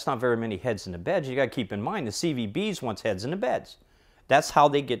 Well, that's not very many heads in the beds. You got to keep in mind the CVBs wants heads in the beds. That's how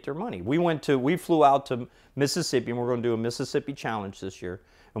they get their money. We flew out to Mississippi, and we're going to do a Mississippi challenge this year.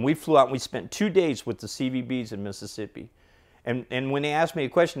 And we flew out and we spent 2 days with the CVBs in Mississippi. And when they asked me a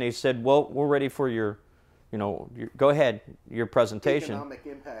question, they said, well, we're ready for your go ahead, your presentation. Economic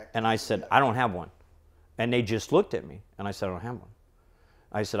impact. And I said, I don't have one. And they just looked at me, and I said, I don't have one.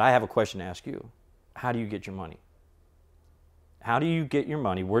 I said, I have a question to ask you. How do you get your money? How do you get your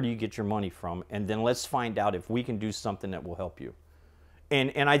money? Where do you get your money from? And then let's find out if we can do something that will help you.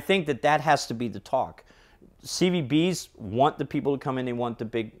 And I think that has to be the talk. CVBs want the people to come in. They want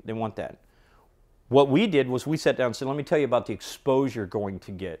that. What we did was we sat down and said, let me tell you about the exposure you're going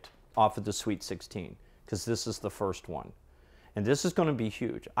to get off of the Sweet 16, because this is the first one. And this is going to be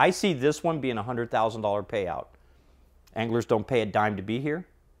huge. I see this one being a $100,000 payout. Anglers don't pay a dime to be here.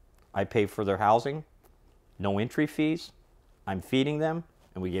 I pay for their housing, no entry fees. I'm feeding them,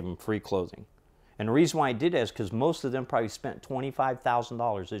 and we gave them free clothing. And the reason why I did that is because most of them probably spent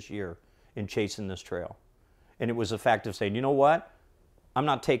 $25,000 this year in chasing this trail. And it was a fact of saying, you know what? I'm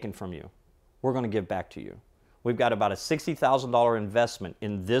not taking from you. We're going to give back to you. We've got about a $60,000 investment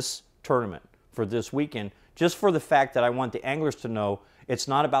in this tournament for this weekend, just for the fact that I want the anglers to know it's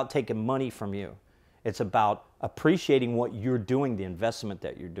not about taking money from you. It's about appreciating what you're doing, the investment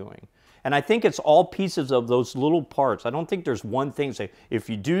that you're doing. And I think it's all pieces of those little parts. I don't think there's one thing, say, if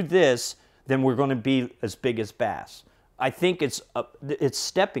you do this, then we're going to be as big as bass. I think it's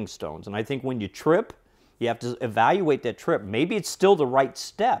stepping stones. And I think when you trip, you have to evaluate that trip. Maybe it's still the right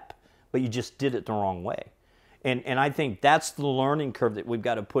step, but you just did it the wrong way. And I think that's the learning curve that we've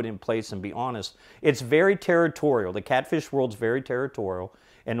got to put in place and be honest. It's very territorial. The catfish world's very territorial.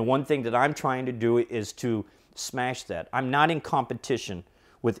 And the one thing that I'm trying to do is to smash that. I'm not in competition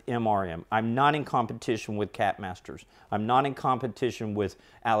with MRM. I'm not in competition with Cat Masters. I'm not in competition with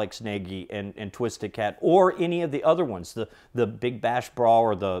Alex Nagy and Twisted Cat or any of the other ones, the Big Bash Brawl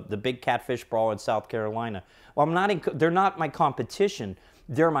or the Big Catfish Brawl in South Carolina. Well, they're not my competition.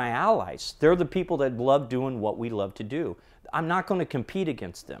 They're my allies. They're the people that love doing what we love to do. I'm not going to compete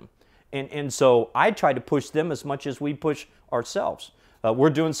against them. And so I try to push them as much as we push ourselves. We're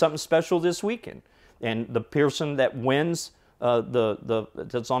doing something special this weekend. And the person that wins,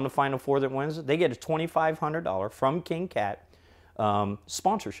 that's on the Final Four that wins, they get a $2,500 from King Kat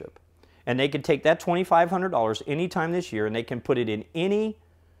sponsorship. And they can take that $2,500 anytime this year and they can put it in any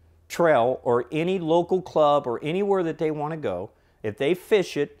trail or any local club or anywhere that they want to go. If they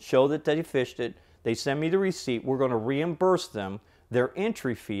fish it, show that they fished it, they send me the receipt, we're going to reimburse them their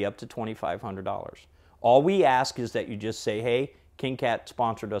entry fee up to $2,500. All we ask is that you just say, hey, King Kat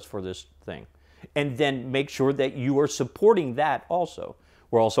sponsored us for this thing. And then make sure that you are supporting that also.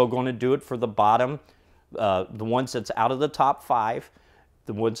 We're also going to do it for the bottom, the ones that's out of the top 5,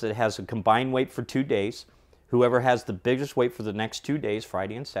 the ones that has a combined weight for 2 days. Whoever has the biggest weight for the next 2 days,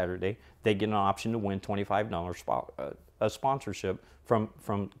 Friday and Saturday, they get an option to win $25 a sponsorship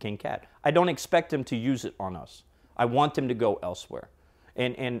from King Kat. I don't expect them to use it on us. I want them to go elsewhere.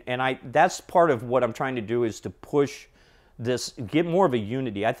 And that's part of what I'm trying to do is to push this, get more of a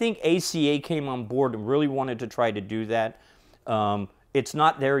unity. I think ACA came on board and really wanted to try to do that. It's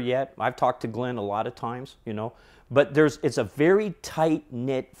not there yet. I've talked to Glenn a lot of times, you know, but it's a very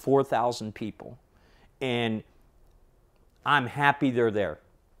tight-knit 4,000 people. And I'm happy they're there.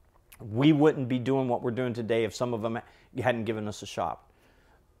 We wouldn't be doing what we're doing today if some of them hadn't given us a shot.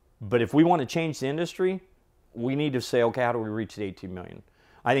 But if we want to change the industry, we need to say, okay, how do we reach the 18 million?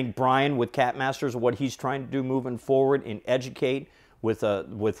 I think Brian with Cat Masters, what he's trying to do moving forward and educate with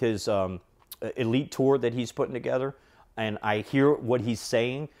his elite tour that he's putting together, and I hear what he's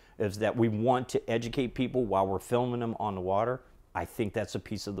saying is that we want to educate people while we're filming them on the water. I think that's a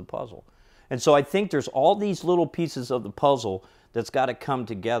piece of the puzzle. And so I think there's all these little pieces of the puzzle that's got to come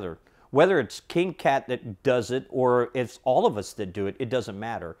together. Whether it's King Kat that does it or it's all of us that do it, it doesn't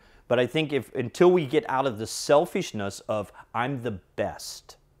matter. But I think until we get out of the selfishness of I'm the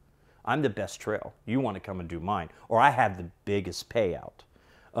best trail, you want to come and do mine, or I have the biggest payout,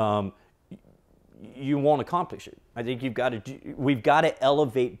 you won't accomplish it. I think we've got to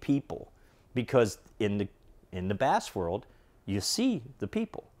elevate people, because in the bass world, you see the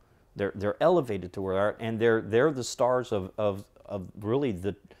people. They're elevated to where they are, and they're the stars of really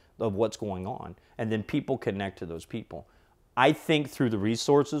of what's going on, and then people connect to those people. I think through the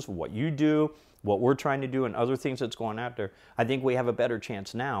resources, what you do, what we're trying to do, and other things that's going out there, I think we have a better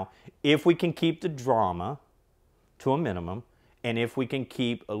chance now if we can keep the drama to a minimum, and if we can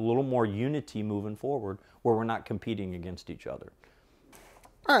keep a little more unity moving forward where we're not competing against each other.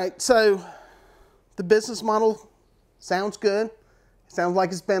 All right, so the business model sounds good. Sounds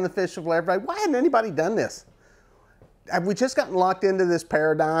like it's beneficial for everybody. Why hadn't anybody done this? Have we just gotten locked into this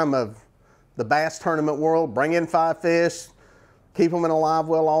paradigm of the bass tournament world, bring in 5 fish, keep them in a live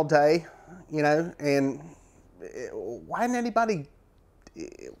well all day, you know, and why didn't anybody,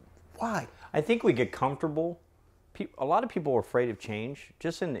 why? I think we get comfortable. A lot of people are afraid of change,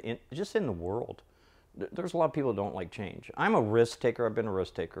 just in the world. There's a lot of people who don't like change. I'm a risk taker. I've been a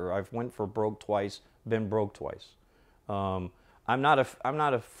risk taker. I've went for broke twice, been broke twice. I'm not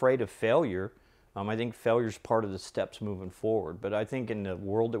afraid of failure. I think failure is part of the steps moving forward. But I think in the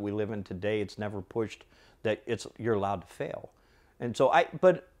world that we live in today, it's never pushed that you're allowed to fail. And so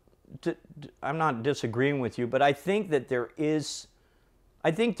I'm not disagreeing with you, but I think that there is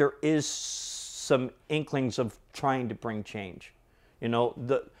some inklings of trying to bring change. You know,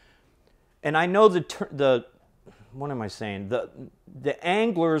 and I know what am I saying? The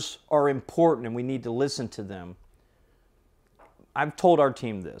anglers are important, and we need to listen to them. I've told our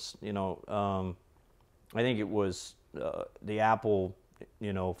team this, you know, I think it was the Apple,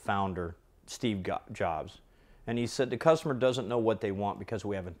 you know, founder, Steve Jobs. And he said the customer doesn't know what they want because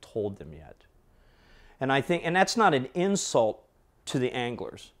we haven't told them yet. And I think, and that's not an insult to the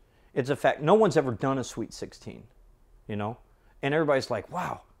anglers. It's a fact. No one's ever done a Sweet 16, you know. And everybody's like,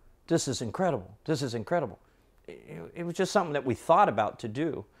 wow, this is incredible. This is incredible. It was just something that we thought about to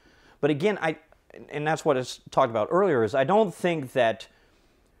do. But again, and that's what I talked about earlier, is I don't think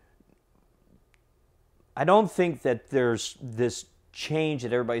I don't think that there's this change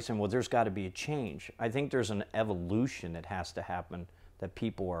that everybody's saying, well, there's got to be a change. I think there's an evolution that has to happen that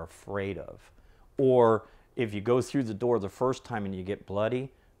people are afraid of. Or if you go through the door the first time and you get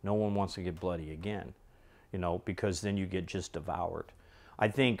bloody, no one wants to get bloody again, you know, because then you get just devoured. I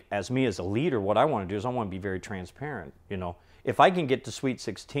think as me as a leader, what I want to do is I want to be very transparent. You know, if I can get to Sweet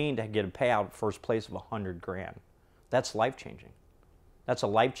 16 to get a payout at first place of $100,000, that's life-changing. That's a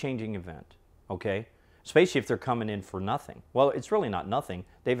life-changing event, okay? Especially if they're coming in for nothing. Well, it's really not nothing.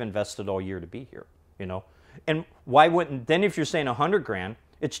 They've invested all year to be here, you know? And why wouldn't, then if you're saying $100,000,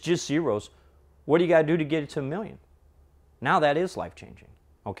 it's just zeros. What do you got to do to get it to $1 million? Now that is life-changing,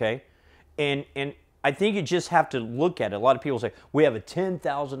 okay? And I think you just have to look at it. A lot of people say, we have a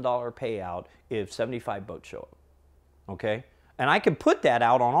 $10,000 payout if 75 boats show up, okay? And I can put that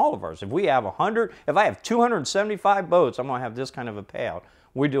out on all of ours. If we have if I have 275 boats, I'm going to have this kind of a payout.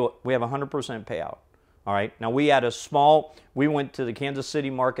 We have a 100% payout. All right. Now we went to the Kansas City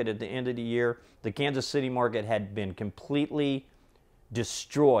market at the end of the year. The Kansas City market had been completely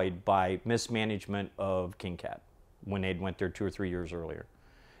destroyed by mismanagement of King Kat when they'd went there 2 or 3 years earlier.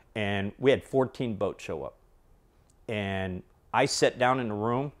 And we had 14 boats show up. And I sat down in the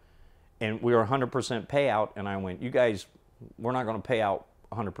room and we were 100% payout. And I went, you guys, we're not going to pay out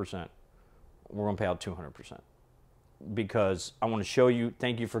 100%. We're going to pay out 200%. Because I want to show you,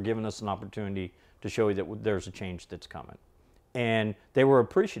 thank you for giving us an opportunity to show you that there's a change that's coming. And they were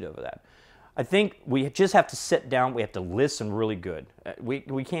appreciative of that. I think we just have to sit down, we have to listen really good.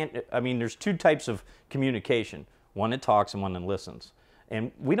 We can't, I mean, there's 2 types of communication, one that talks and one that listens.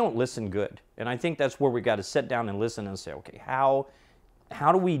 And we don't listen good. And I think that's where we got to sit down and listen and say, okay, how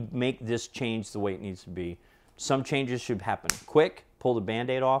do we make this change the way it needs to be? Some changes should happen quick, pull the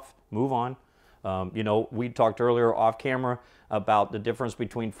Band-Aid off, move on. You know, we talked earlier off camera about the difference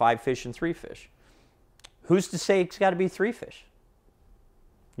between 5 fish and 3 fish. Who's to say it's got to be 3 fish?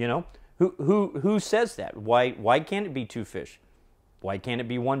 You know, who says that? Why can't it be 2 fish? Why can't it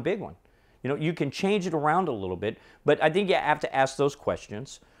be 1 big one? You know, you can change it around a little bit, but I think you have to ask those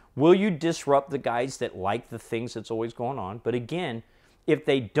questions. Will you disrupt the guys that like the things that's always going on? But again, if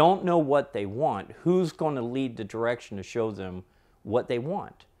they don't know what they want, who's going to lead the direction to show them what they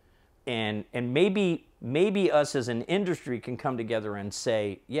want? And maybe us as an industry can come together and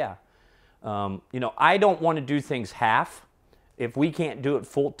say, yeah, you know, I don't want to do things half. If we can't do it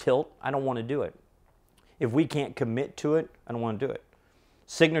full tilt, I don't want to do it. If we can't commit to it, I don't want to do it.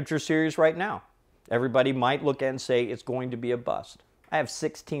 Signature Series right now, everybody might look at it and say it's going to be a bust. I have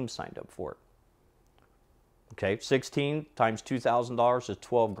 6 teams signed up for it. Okay, 16 times $2,000 is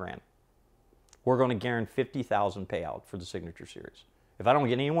 $12,000. We're going to guarantee $50,000 payout for the Signature Series. If I don't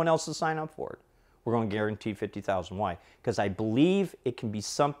get anyone else to sign up for it, we're going to guarantee $50,000. Why? Because I believe it can be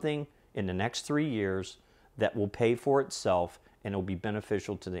something in the next 3 years that will pay for itself and it will be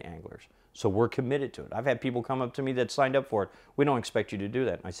beneficial to the anglers. So we're committed to it. I've had people come up to me that signed up for it. We don't expect you to do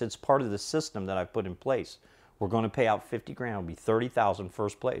that. And I said, it's part of the system that I've put in place. We're going to pay out $50,000. It'll be $30,000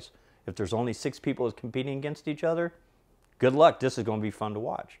 first place. If there's only 6 people competing against each other, good luck. This is going to be fun to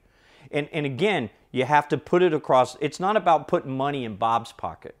watch. And again, you have to put it across. It's not about putting money in Bob's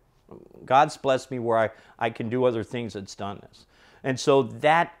pocket. God's blessed me where I can do other things that's done this. And so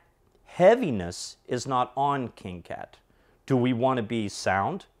that heaviness is not on King Kat. Do we want to be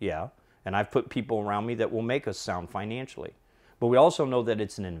sound? Yeah. And I've put people around me that will make us sound financially. But we also know that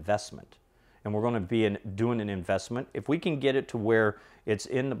it's an investment. And we're going to be doing an investment. If we can get it to where it's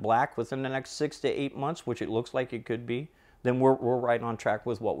in the black within the next 6 to 8 months, which it looks like it could be, then we're right on track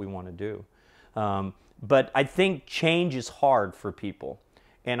with what we want to do. But I think change is hard for people.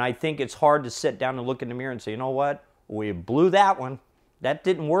 And I think it's hard to sit down and look in the mirror and say, you know what? We blew that one. That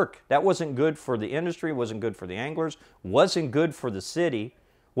didn't work. That wasn't good for the industry, wasn't good for the anglers, wasn't good for the city,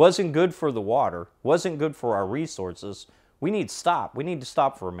 wasn't good for the water, wasn't good for our resources. We need to stop. We need to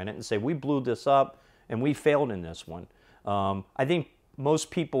stop for a minute and say, we blew this up and we failed in this one. I think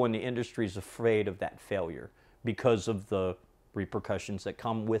most people in the industry is afraid of that failure because of the repercussions that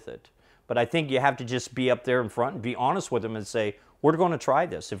come with it. But I think you have to just be up there in front and be honest with them and say, we're going to try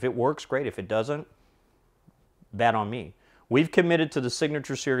this. If it works, great. If it doesn't, bad on me. We've committed to the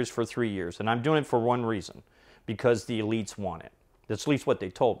Signature Series for 3 years, and I'm doing it for one reason, because the elites want it. That's at least what they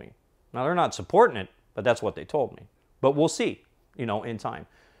told me. Now, they're not supporting it, but that's what they told me. But we'll see, you know, in time.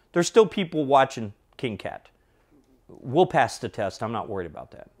 There's still people watching King Kat. We'll pass the test. I'm not worried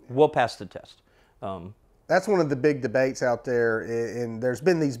about that. We'll pass the test. That's one of the big debates out there, and there's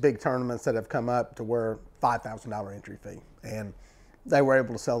been these big tournaments that have come up to where $5,000 entry fee, and they were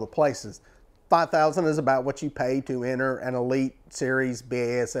able to sell the places. $5,000 is about what you pay to enter an Elite Series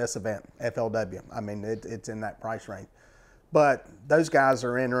BASS event, FLW. I mean, it's in that price range. But those guys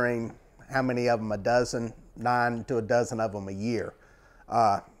are entering, how many of them? A dozen, 9 to a dozen of them a year.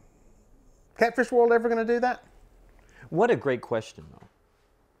 Catfish World ever going to do that? What a great question, though.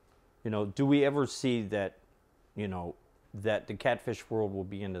 You know, do we ever see that, you know, that the Catfish World will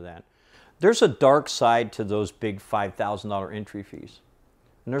be into that? There's a dark side to those big $5,000 entry fees.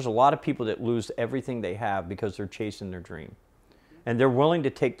 And there's a lot of people that lose everything they have because they're chasing their dream. And they're willing to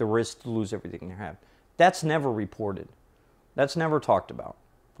take the risk to lose everything they have. That's never reported. That's never talked about,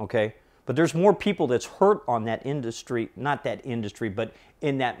 okay? But there's more people that's hurt on that industry, not that industry, but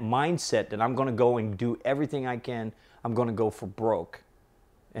in that mindset that I'm going to go and do everything I can. I'm going to go for broke.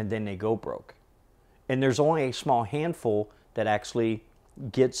 And then they go broke. And there's only a small handful that actually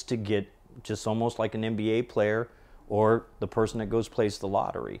gets to get just almost like an NBA player or the person that goes plays the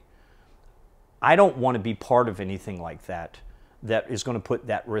lottery. I don't want to be part of anything like that that is going to put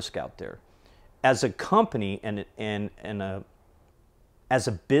that risk out there. As a company and as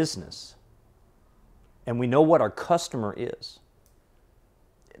a business, and we know what our customer is,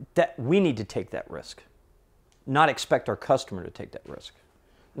 that we need to take that risk, not expect our customer to take that risk.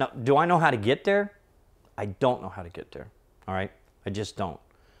 Now, do I know how to get there? I don't know how to get there, all right? I just don't.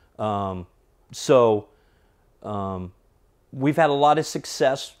 We've had a lot of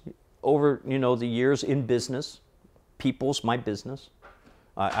success over, you know, the years in business. People's my business.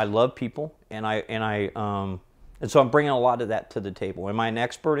 I love people, and so I'm bringing a lot of that to the table. Am I an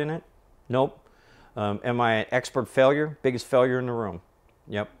expert in it? Nope. Am I an expert failure? Biggest failure in the room.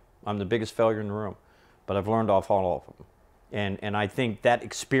 Yep, I'm the biggest failure in the room. But I've learned off all of them. And I think that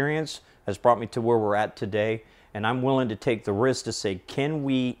experience has brought me to where we're at today. And I'm willing to take the risk to say, can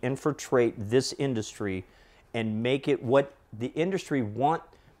we infiltrate this industry and make it what the industry want,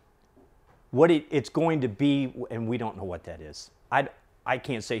 what it's going to be, and we don't know what that is. I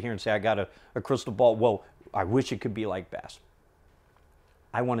can't sit here and say I got a crystal ball. Well, I wish it could be like bass.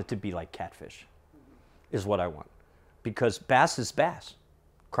 I want it to be like catfish, is what I want. Because bass is bass,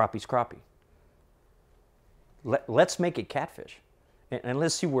 crappie's crappie. Let's make it catfish, and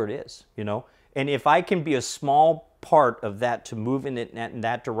let's see where it is, you know. And if I can be a small part of that to move in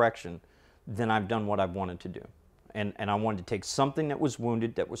that direction, then I've done what I've wanted to do. And I wanted to take something that was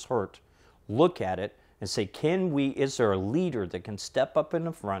wounded, that was hurt, look at it, and say, is there a leader that can step up in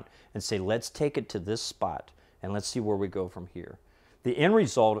the front and say, let's take it to this spot and let's see where we go from here. The end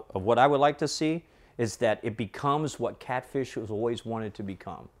result of what I would like to see is that it becomes what Catfish has always wanted to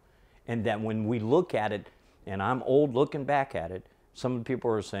become. And that when we look at it, and I'm old looking back at it, some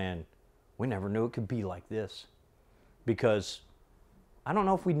people are saying, we never knew it could be like this. Because I don't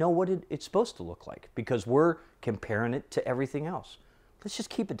know if we know what it's supposed to look like, because we're comparing it to everything else. Let's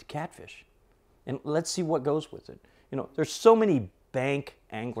just keep it to catfish. And let's see what goes with it. You know, there's so many bank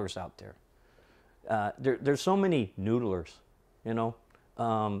anglers out there. There's so many noodlers, you know.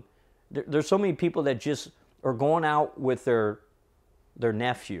 There's so many people that just are going out with their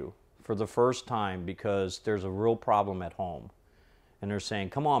nephew for the first time because there's a real problem at home. And they're saying,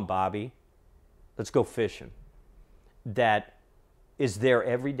 come on, Bobby, let's go fishing. That is there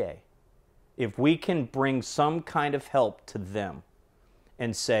every day. If we can bring some kind of help to them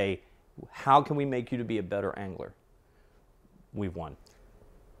and say, how can we make you to be a better angler? We've won.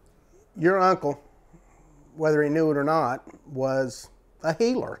 Your uncle, whether he knew it or not, was a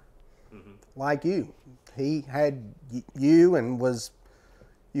healer, like you. He had you and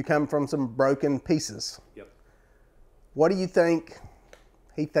you come from some broken pieces. Yep. What do you think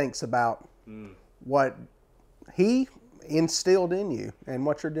he thinks about what he instilled in you and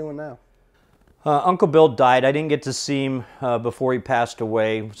what you're doing now? Uncle Bill died. I didn't get to see him before he passed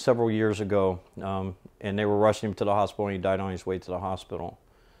away several years ago, and they were rushing him to the hospital, and he died on his way to the hospital.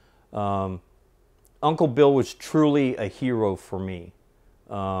 Uncle Bill was truly a hero for me.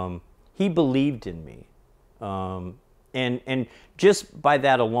 He believed in me. And just by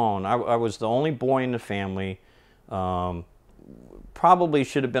that alone, I was the only boy in the family. Probably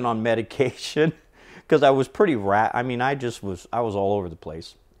should have been on medication because I was pretty I mean, I was all over the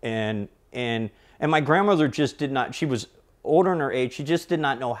place. And my grandmother just did not, she was older in her age, she just did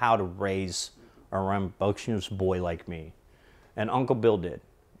not know how to raise a rambunctious boy like me. And Uncle Bill did,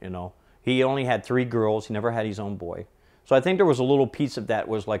 you know. He only had 3 girls, he never had his own boy. So I think there was a little piece of that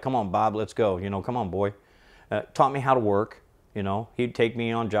was like, come on, Bob, let's go, you know, come on, boy. Taught me how to work, you know. He'd take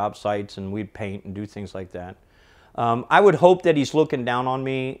me on job sites and we'd paint and do things like that. I would hope that he's looking down on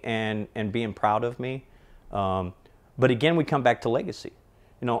me and being proud of me. But again, we come back to legacy.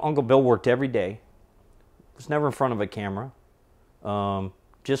 You know, Uncle Bill worked every day. Was never in front of a camera.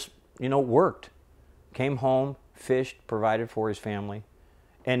 Just you know, worked, came home, fished, provided for his family,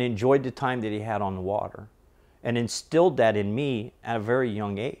 and enjoyed the time that he had on the water, and instilled that in me at a very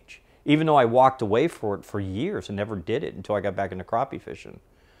young age, even though I walked away for it for years and never did it until I got back into crappie fishing.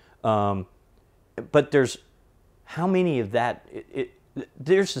 But there's how many of that,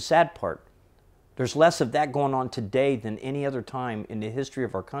 there's the sad part. There's less of that going on today than any other time in the history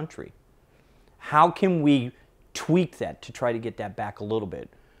of our country. How can we tweak that to try to get that back a little bit?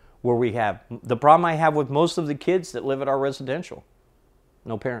 Where we have, the problem I have with most of the kids that live at our residential,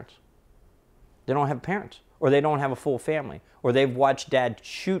 no parents. They don't have parents, or they don't have a full family, or they've watched dad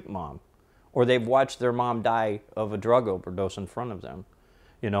shoot mom, or they've watched their mom die of a drug overdose in front of them,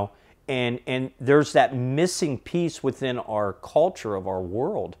 you know? And there's that missing piece within our culture of our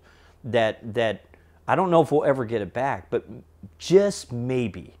world that I don't know if we'll ever get it back, but just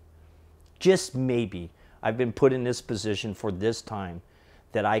maybe, I've been put in this position for this time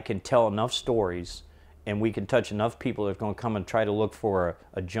that I can tell enough stories and we can touch enough people that are going to come and try to look for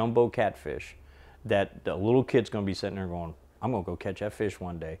a jumbo catfish that the little kid's going to be sitting there going, I'm going to go catch that fish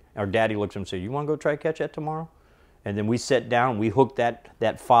one day. Our daddy looks at him and says, you want to go try to catch that tomorrow? And then we sit down, we hook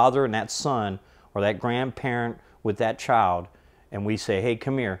that father and that son or that grandparent with that child, and we say, hey,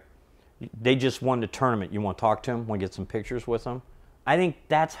 come here. They just won the tournament. You want to talk to them? Want to get some pictures with them? I think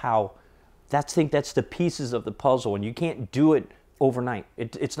that's the pieces of the puzzle, and you can't do it overnight.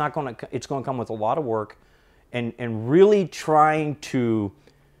 It's going to come with a lot of work, and really trying to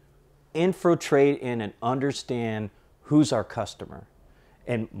infiltrate in and understand who's our customer.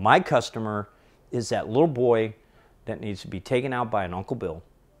 And my customer is that little boy that needs to be taken out by an Uncle Bill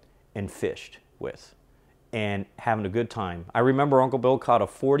and fished with and having a good time. I remember Uncle Bill caught a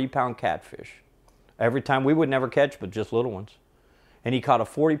 40-pound catfish. Every time, we would never catch, but just little ones. And he caught a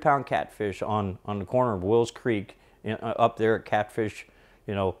 40-pound catfish on the corner of Wills Creek up there at Catfish,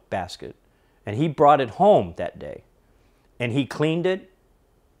 you know, basket. And he brought it home that day. And he cleaned it,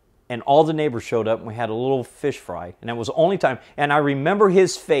 and all the neighbors showed up, and we had a little fish fry. And that was the only time. And I remember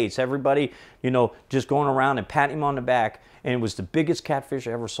his face, everybody, you know, just going around and patting him on the back. And it was the biggest catfish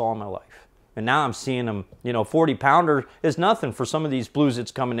I ever saw in my life. And now I'm seeing them, you know, 40-pounder is nothing for some of these blues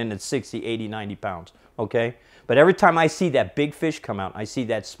that's coming in at 60, 80, 90 pounds, okay? But every time I see that big fish come out, I see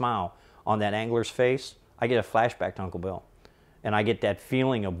that smile on that angler's face, I get a flashback to Uncle Bill. And I get that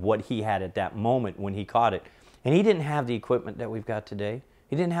feeling of what he had at that moment when he caught it. And he didn't have the equipment that we've got today.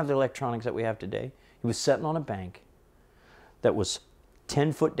 He didn't have the electronics that we have today. He was sitting on a bank that was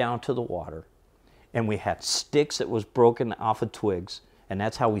 10 foot down to the water. And we had sticks that was broken off of twigs. And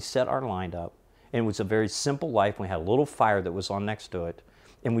that's how we set our line up. And it was a very simple life. We had a little fire that was on next to it.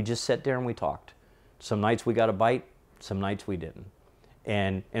 And we just sat there and we talked. Some nights we got a bite, some nights we didn't.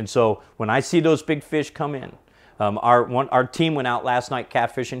 And so when I see those big fish come in, our team went out last night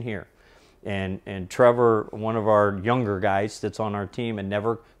catfishing here. And Trevor, one of our younger guys that's on our team, had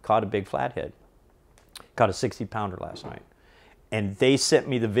never caught a big flathead. Caught a 60-pounder last night. And they sent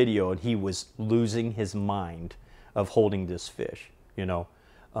me the video, and he was losing his mind of holding this fish, you know.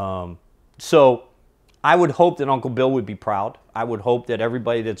 So I would hope that Uncle Bill would be proud. I would hope that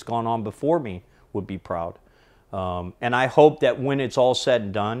everybody that's gone on before me would be proud. And I hope that when it's all said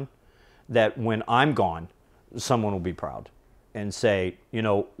and done, that when I'm gone, someone will be proud and say, you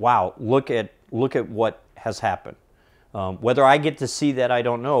know, wow, look at what has happened. Whether I get to see that, I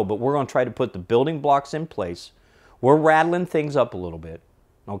don't know, but we're going to try to put the building blocks in place. We're rattling things up a little bit,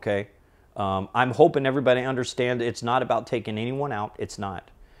 okay? I'm hoping everybody understands it's not about taking anyone out. It's not.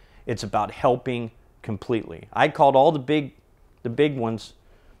 It's about helping completely. I called all the big ones.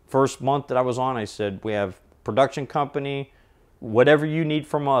 First month that I was on, I said, we have production company, whatever you need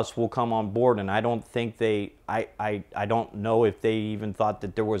from us, we'll come on board. And I don't think I don't know if they even thought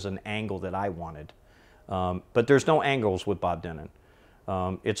that there was an angle that I wanted. But there's no angles with Bob Denen.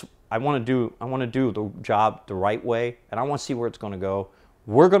 I want to do the job the right way, and I want to see where it's going to go.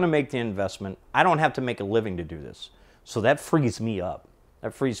 We're going to make the investment. I don't have to make a living to do this. So that frees me up.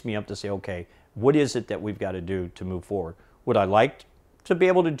 That frees me up to say, okay, what is it that we've got to do to move forward? Would I like to be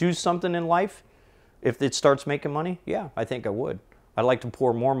able to do something in life if it starts making money? Yeah, I think I would. I'd like to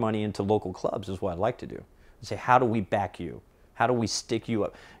pour more money into local clubs is what I'd like to do. And say, how do we back you? How do we stick you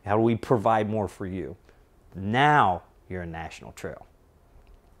up? How do we provide more for you? Now you're a national trail.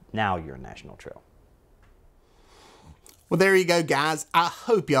 Now you're a national trail. Well, there you go, guys. I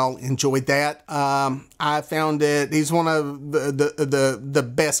hope y'all enjoyed that. I found it, he's one of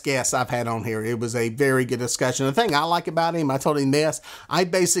the best guests I've had on here. It was a very good discussion. The thing I like about him, I told him this, I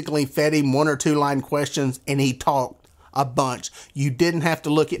basically fed him 1 or 2 line questions and he talked a bunch. You didn't have to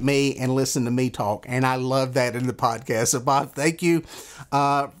look at me and listen to me talk, and I love that in the podcast. So, Bob, thank you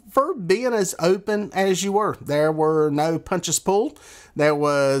for being as open as you were. There were no punches pulled. There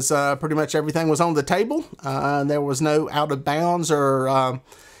was pretty much everything was on the table. There was no out of bounds or,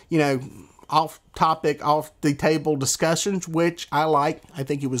 you know, off topic, off the table discussions, which I like. I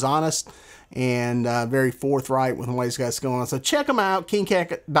think he was honest and very forthright with the way he's got going on. So check him out,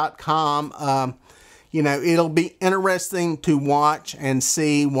 kingkat.com. You know, it'll be interesting to watch and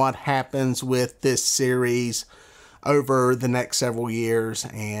see what happens with this series over the next several years.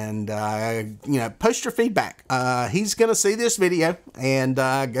 And, you know, post your feedback. He's going to see this video and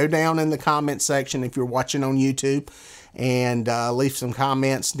go down in the comment section if you're watching on YouTube and leave some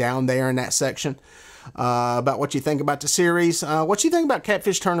comments down there in that section about what you think about the series, what you think about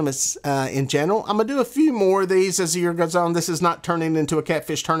catfish tournaments in general. I'm going to do a few more of these as the year goes on. This is not turning into a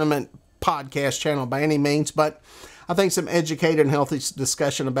catfish tournament podcast channel by any means, but I think some educated and healthy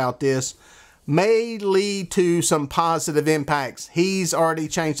discussion about this may lead to some positive impacts. He's already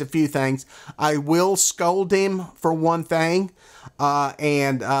changed a few things. I will scold him for one thing.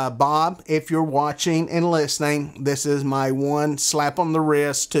 Bob, if you're watching and listening, this is my one slap on the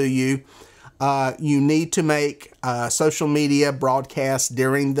wrist to you. You need to make social media broadcasts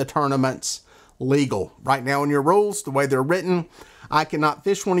during the tournaments legal. Right now in your rules, the way they're written, I cannot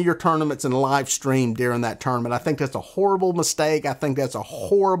fish one of your tournaments and live stream during that tournament. I think that's a horrible mistake. I think that's a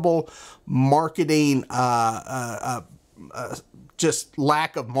horrible marketing, just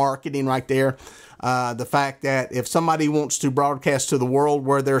lack of marketing right there. The fact that if somebody wants to broadcast to the world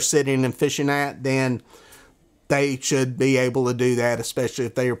where they're sitting and fishing at, then they should be able to do that, especially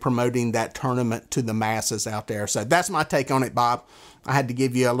if they are promoting that tournament to the masses out there. So that's my take on it, Bob. I had to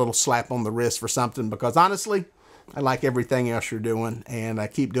give you a little slap on the wrist for something because honestly, I like everything else you're doing, and I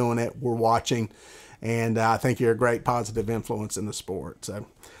keep doing it. We're watching, and I think you're a great positive influence in the sport. So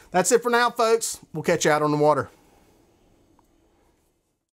that's it for now, folks. We'll catch you out on the water.